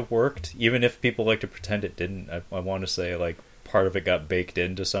kind of worked, even if people like to pretend it didn't. I want to say, like, part of it got baked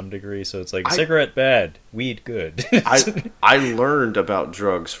in to some degree. So it's like cigarette bad, weed good. I learned about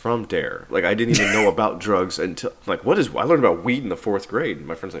drugs from Dare. Like, I didn't even know about drugs until, like, what is, I learned about weed in the 4th grade. And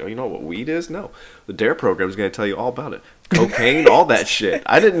my friend's like, oh, you know what weed is? No. The Dare program is going to tell you all about it. Cocaine, all that shit.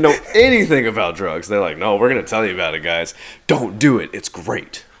 I didn't know anything about drugs. They're like, no, we're going to tell you about it, guys. Don't do it. It's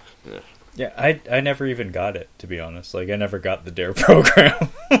great. Yeah, I never even got it, to be honest. Like, I never got the Dare program.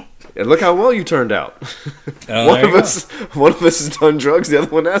 And look how well you turned out. One of us has done drugs, the other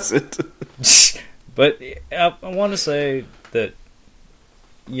one hasn't. But I want to say that,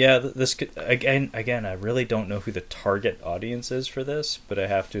 yeah, this could, again, I really don't know who the target audience is for this, but I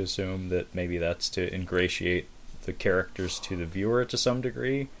have to assume that maybe that's to ingratiate the characters to the viewer to some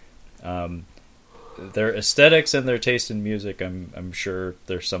degree. Their aesthetics and their taste in music, I'm sure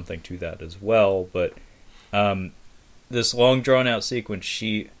there's something to that as well. But this long drawn out sequence,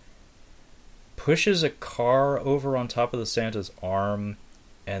 she pushes a car over on top of the Santa's arm,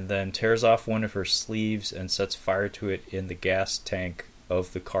 and then tears off one of her sleeves and sets fire to it in the gas tank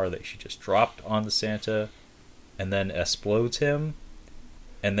of the car that she just dropped on the Santa, and then explodes him.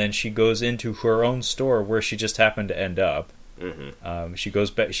 And then she goes into her own store where she just happened to end up. Mm-hmm. She goes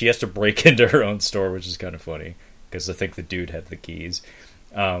back. She has to break into her own store, which is kind of funny because I think the dude had the keys.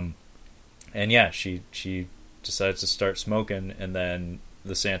 And yeah, she decides to start smoking, and then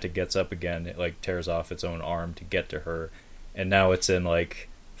the Santa gets up again. It like tears off its own arm to get to her, and now it's in like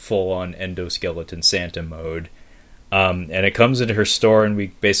full on endoskeleton Santa mode. And it comes into her store, and we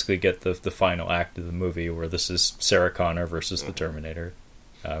basically get the final act of the movie, where this is Sarah Connor versus the Terminator,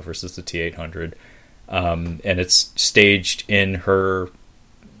 versus the T-800. And it's staged in her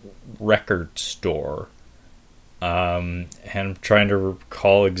record store. And I'm trying to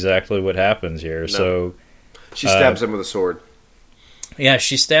recall exactly what happens here. No. So she stabs him with a sword. Yeah,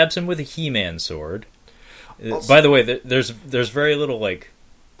 she stabs him with a He-Man sword. Also, by the way, there's very little like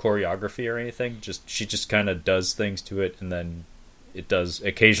choreography or anything. She just kind of does things to it, and then it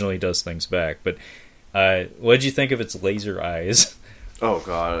occasionally does things back. But what did you think of its laser eyes? Oh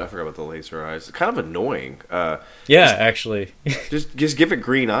god, I forgot about the laser eyes. It's kind of annoying. Actually, just give it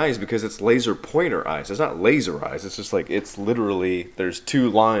green eyes because it's laser pointer eyes. It's not laser eyes. It's just like it's literally there's 2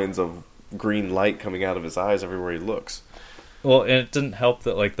 lines of green light coming out of his eyes everywhere he looks. Well, and it didn't help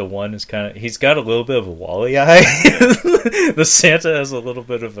that like the one is he's got a little bit of a Wally eye. The Santa has a little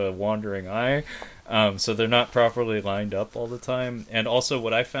bit of a wandering eye, so they're not properly lined up all the time. And also,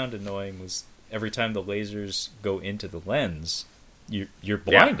 what I found annoying was every time the lasers go into the lens, you're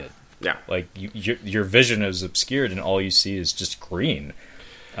blinded. Yeah. Like your vision is obscured, and all you see is just green.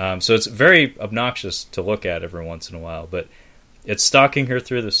 So it's very obnoxious to look at every once in a while. But it's stalking her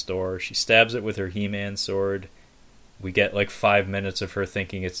through the store. She stabs it with her He-Man sword. We get like 5 minutes of her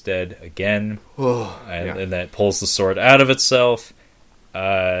thinking it's dead again, and then it pulls the sword out of itself.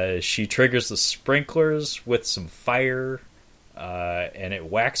 She triggers the sprinklers with some fire, and it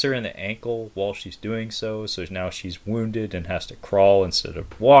whacks her in the ankle while she's doing so. So now she's wounded and has to crawl instead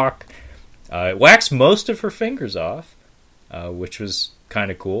of walk. It whacks most of her fingers off, which was kind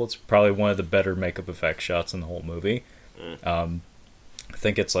of cool. It's probably one of the better makeup effect shots in the whole movie. I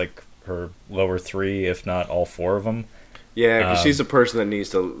think it's like her lower 3, if not all 4 of them. Yeah, because she's a person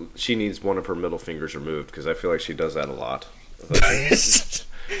that she needs one of her middle fingers removed, because I feel like she does that a lot.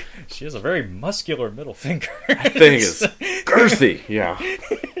 She has a very muscular middle finger. That thing is girthy, yeah.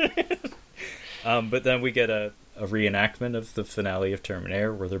 But then we get a reenactment of the finale of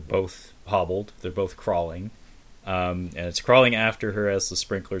Terminator, where they're both hobbled, they're both crawling, and it's crawling after her as the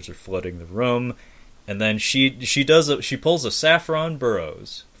sprinklers are flooding the room. And then she pulls a Saffron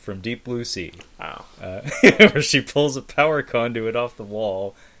Burrows from Deep Blue Sea. Wow. Where she pulls a power conduit off the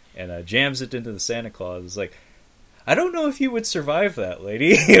wall and jams it into the Santa Claus. It's like, I don't know if you would survive that,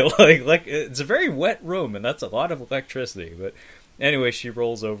 lady. like it's a very wet room, and that's a lot of electricity. But anyway, she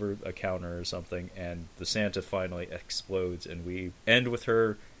rolls over a counter or something, and the Santa finally explodes, and we end with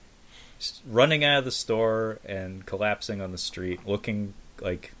her running out of the store and collapsing on the street, looking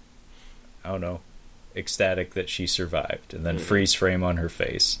like, I don't know, ecstatic that she survived, and then freeze frame on her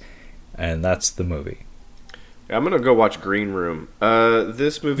face, and that's the movie. I'm gonna go watch Green Room.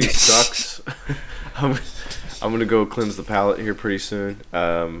 This movie sucks. I'm gonna go cleanse the palate here pretty soon.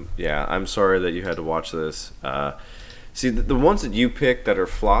 Yeah, I'm sorry that you had to watch this. See, the ones that you pick that are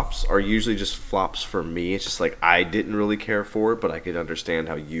flops are usually just flops for me. It's just like I didn't really care for it, but I could understand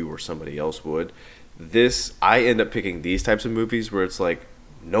how you or somebody else would. I end up picking these types of movies where it's like,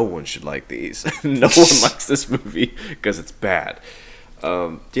 no one should like these. No one likes this movie because it's bad.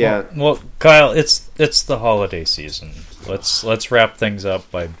 Yeah. Well, Kyle, it's the holiday season. Let's wrap things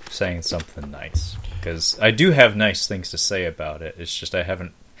up by saying something nice. because I do have nice things to say about it. It's just I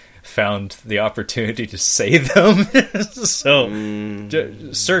haven't found the opportunity to say them.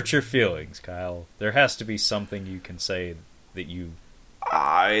 So search your feelings, Kyle. There has to be something you can say that you...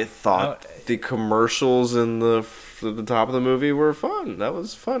 I thought the commercials in the top of the movie were fun. That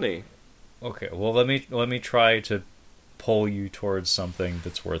was funny. Okay, well let me try to pull you towards something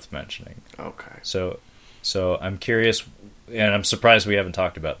that's worth mentioning. Okay. So I'm curious, and I'm surprised we haven't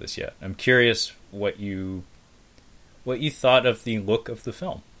talked about this yet. I'm curious what you thought of the look of the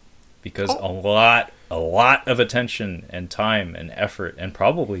film, because a lot of attention and time and effort and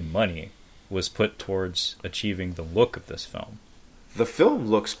probably money was put towards achieving the look of this film. The film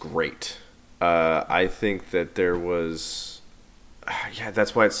looks great. I think that there was... Yeah,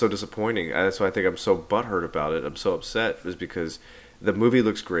 that's why it's so disappointing. That's why I think I'm so butthurt about it. I'm so upset, is because the movie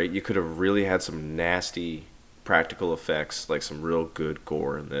looks great. You could have really had some nasty practical effects, like some real good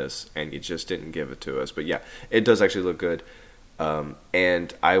gore in this, and you just didn't give it to us. But yeah, it does actually look good.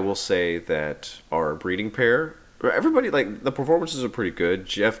 And I will say that our breeding pair, everybody, like, the performances are pretty good.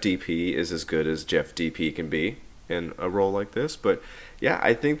 Jeff DP is as good as Jeff DP can be in a role like this, but yeah,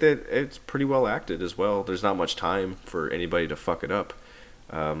 I think that it's pretty well acted as well. There's not much time for anybody to fuck it up,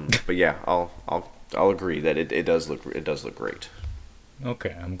 but yeah, I'll agree that it does look great.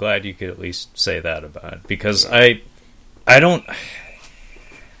 Okay, I'm glad you could at least say that about it, because I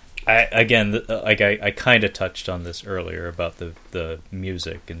kind of touched on this earlier about the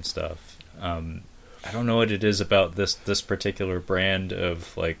music and stuff. I don't know what it is about this particular brand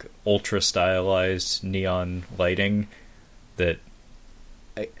of like ultra stylized neon lighting that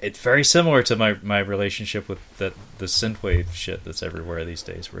it's very similar to my relationship with the synthwave shit that's everywhere these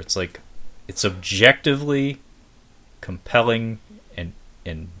days, where it's like it's objectively compelling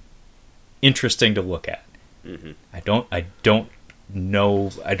and interesting to look at. Mm-hmm. I don't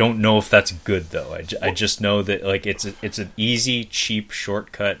know if that's good though. I just know that like it's an easy, cheap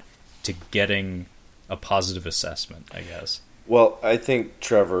shortcut to getting a positive assessment, I guess. Well, I think,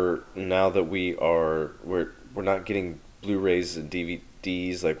 Trevor, now that we're not getting Blu-rays and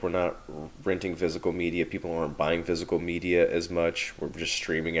DVDs, like we're not renting physical media, people aren't buying physical media as much, we're just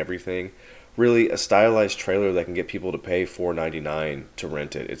streaming everything. Really, a stylized trailer that can get people to pay $4.99 to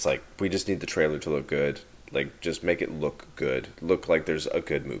rent it. It's like, we just need the trailer to look good. Like, just make it look good. Look like there's a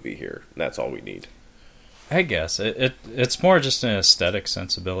good movie here. That's all we need. I guess. It's more just an aesthetic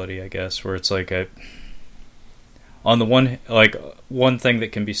sensibility, I guess, where it's like on the one thing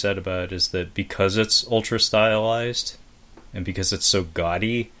that can be said about it is that because it's ultra stylized and because it's so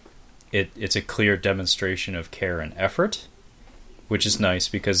gaudy, it's a clear demonstration of care and effort, which is nice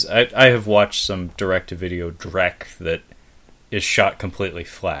because I have watched some direct-to-video Drek that is shot completely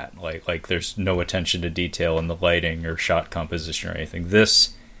flat, like there's no attention to detail in the lighting or shot composition or anything.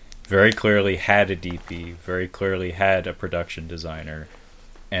 This very clearly had a DP, very clearly had a production designer,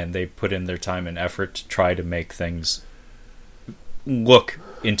 and they put in their time and effort to try to make things look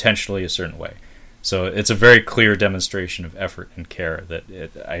intentionally a certain way. So it's a very clear demonstration of effort and care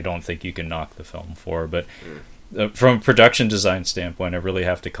that I don't think you can knock the film for. But from a production design standpoint, I really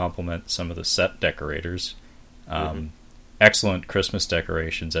have to compliment some of the set decorators. Excellent Christmas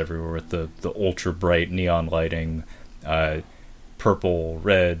decorations everywhere with the ultra bright neon lighting, purple,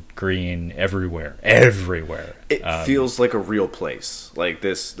 red, green, everywhere. It feels like a real place. Like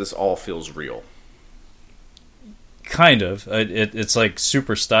this all feels real. Kind of. It's like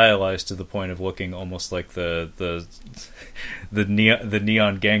super stylized to the point of looking almost like the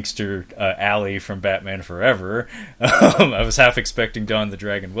neon gangster alley from Batman Forever. I was half expecting Don the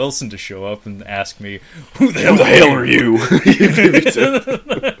Dragon Wilson to show up and ask me, "Who the hell are you?"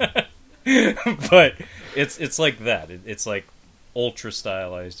 But it's like that. It's like ultra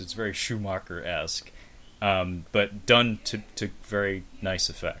stylized. It's very Schumacher-esque, but done to very nice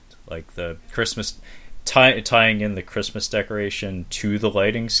effect. Like the Christmas tying in the Christmas decoration to the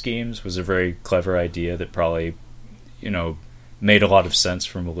lighting schemes was a very clever idea that probably, made a lot of sense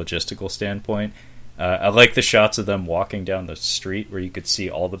from a logistical standpoint. I like the shots of them walking down the street where you could see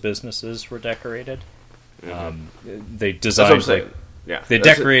all the businesses were decorated. They designed they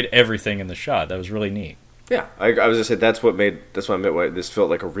decorate everything in the shot. That was really neat. Yeah, I was gonna say that's what I meant by this felt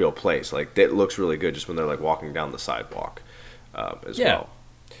like a real place. Like it looks really good just when they're like walking down the sidewalk, as well.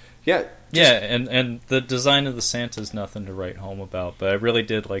 Yeah. And the design of the Santa is nothing to write home about, but I really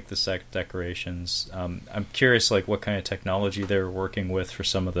did like the set decorations. I'm curious, like what kind of technology they were working with for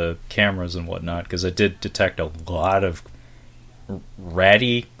some of the cameras and whatnot, because I did detect a lot of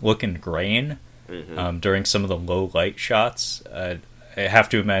ratty looking grain during some of the low light shots. I have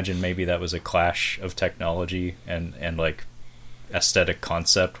to imagine maybe that was a clash of technology and like aesthetic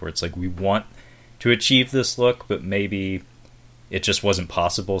concept, where it's like we want to achieve this look, but maybe it just wasn't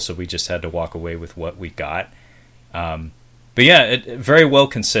possible, so we just had to walk away with what we got. But yeah, it very well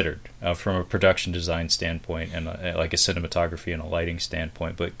considered from a production design standpoint and like a cinematography and a lighting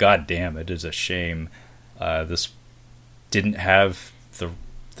standpoint. But goddamn, it is a shame this didn't have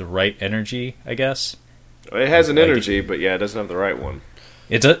the right energy, I guess. It has an energy, but yeah, it doesn't have the right one.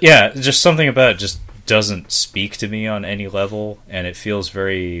 It does, yeah. Just something about it just doesn't speak to me on any level, and it feels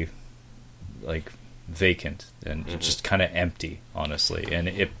very like vacant and just kind of empty, honestly. And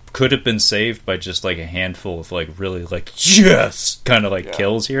it could have been saved by just like a handful of like really like yes kind of like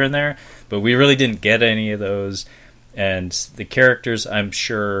kills here and there, but we really didn't get any of those. And the characters, I'm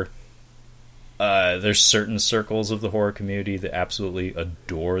sure there's certain circles of the horror community that absolutely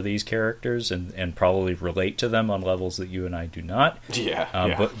adore these characters and probably relate to them on levels that you and I do not.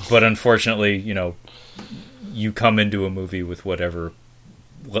 But unfortunately, you know, you come into a movie with whatever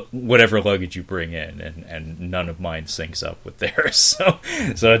luggage you bring in, and none of mine syncs up with theirs.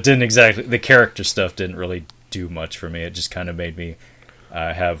 So it didn't exactly, the character stuff didn't really do much for me. It just kind of made me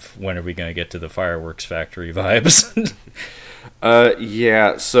have when are we going to get to the fireworks factory vibes.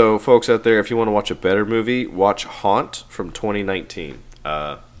 Yeah, so folks out there, if you want to watch a better movie, watch Haunt from 2019.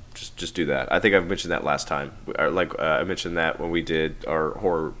 Just do that. I think I've mentioned that last time. I mentioned that when we did our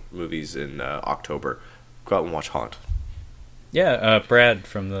horror movies in October. Go out and watch Haunt. Yeah, Brad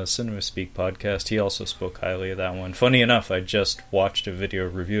from the Cinema Speak podcast, he also spoke highly of that one. Funny enough, I just watched a video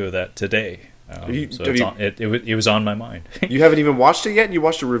review of that today. It was on my mind. You haven't even watched it yet, and you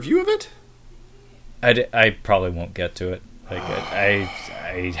watched a review of it? I probably won't get to it. Like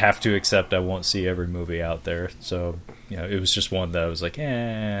I have to accept I won't see every movie out there. So, you know, it was just one that I was like,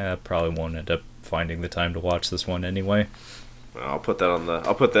 I probably won't end up finding the time to watch this one anyway. I'll put that on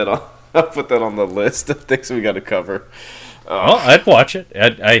the list of things we got to cover. Well, I'd watch it.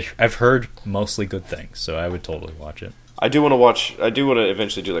 I've heard mostly good things, so I would totally watch it. I do want to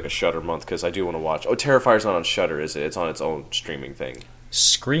eventually do like a Shudder month, because I do want to watch. Oh, Terrifier's not on Shudder, is it? It's on its own streaming thing.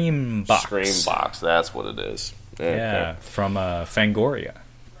 Screambox, that's what it is. Yeah, from Fangoria.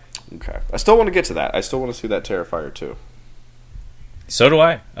 Okay. I still want to get to that. I still want to see that Terrifier too. So do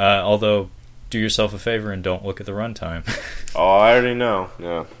I. Although, do yourself a favor and don't look at the runtime. Oh, I already know.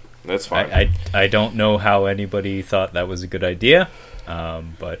 Yeah, that's fine. I don't know how anybody thought that was a good idea,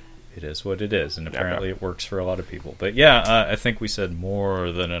 but it is what it is, and apparently it works for a lot of people. But yeah, I think we said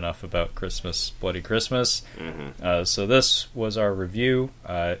more than enough about Bloody Christmas. So this was our review.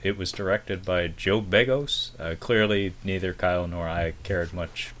 It was directed by Joe Begos. Clearly, neither Kyle nor I cared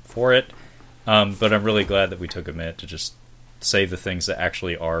much for it, but I'm really glad that we took a minute to just say the things that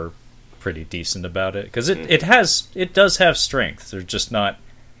actually are pretty decent about it, because it does have strengths. They're just not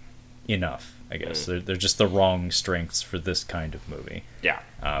enough, I guess. They're just the wrong strengths for this kind of movie. Yeah.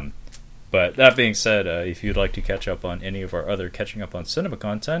 But that being said, if you'd like to catch up on any of our other Catching Up on Cinema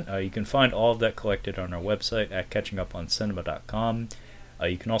content, you can find all of that collected on our website at catchinguponcinema.com.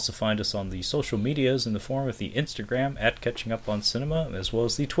 You can also find us on the social medias in the form of the Instagram at Catching Up on Cinema, as well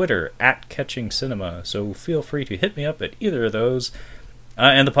as the Twitter at Catching Cinema. So feel free to hit me up at either of those.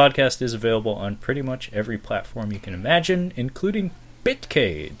 And the podcast is available on pretty much every platform you can imagine, including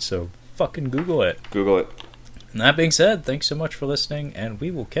Bitcade. So fucking Google it. Google it. And that being said, thanks so much for listening, and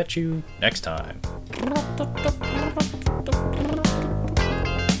we will catch you next time.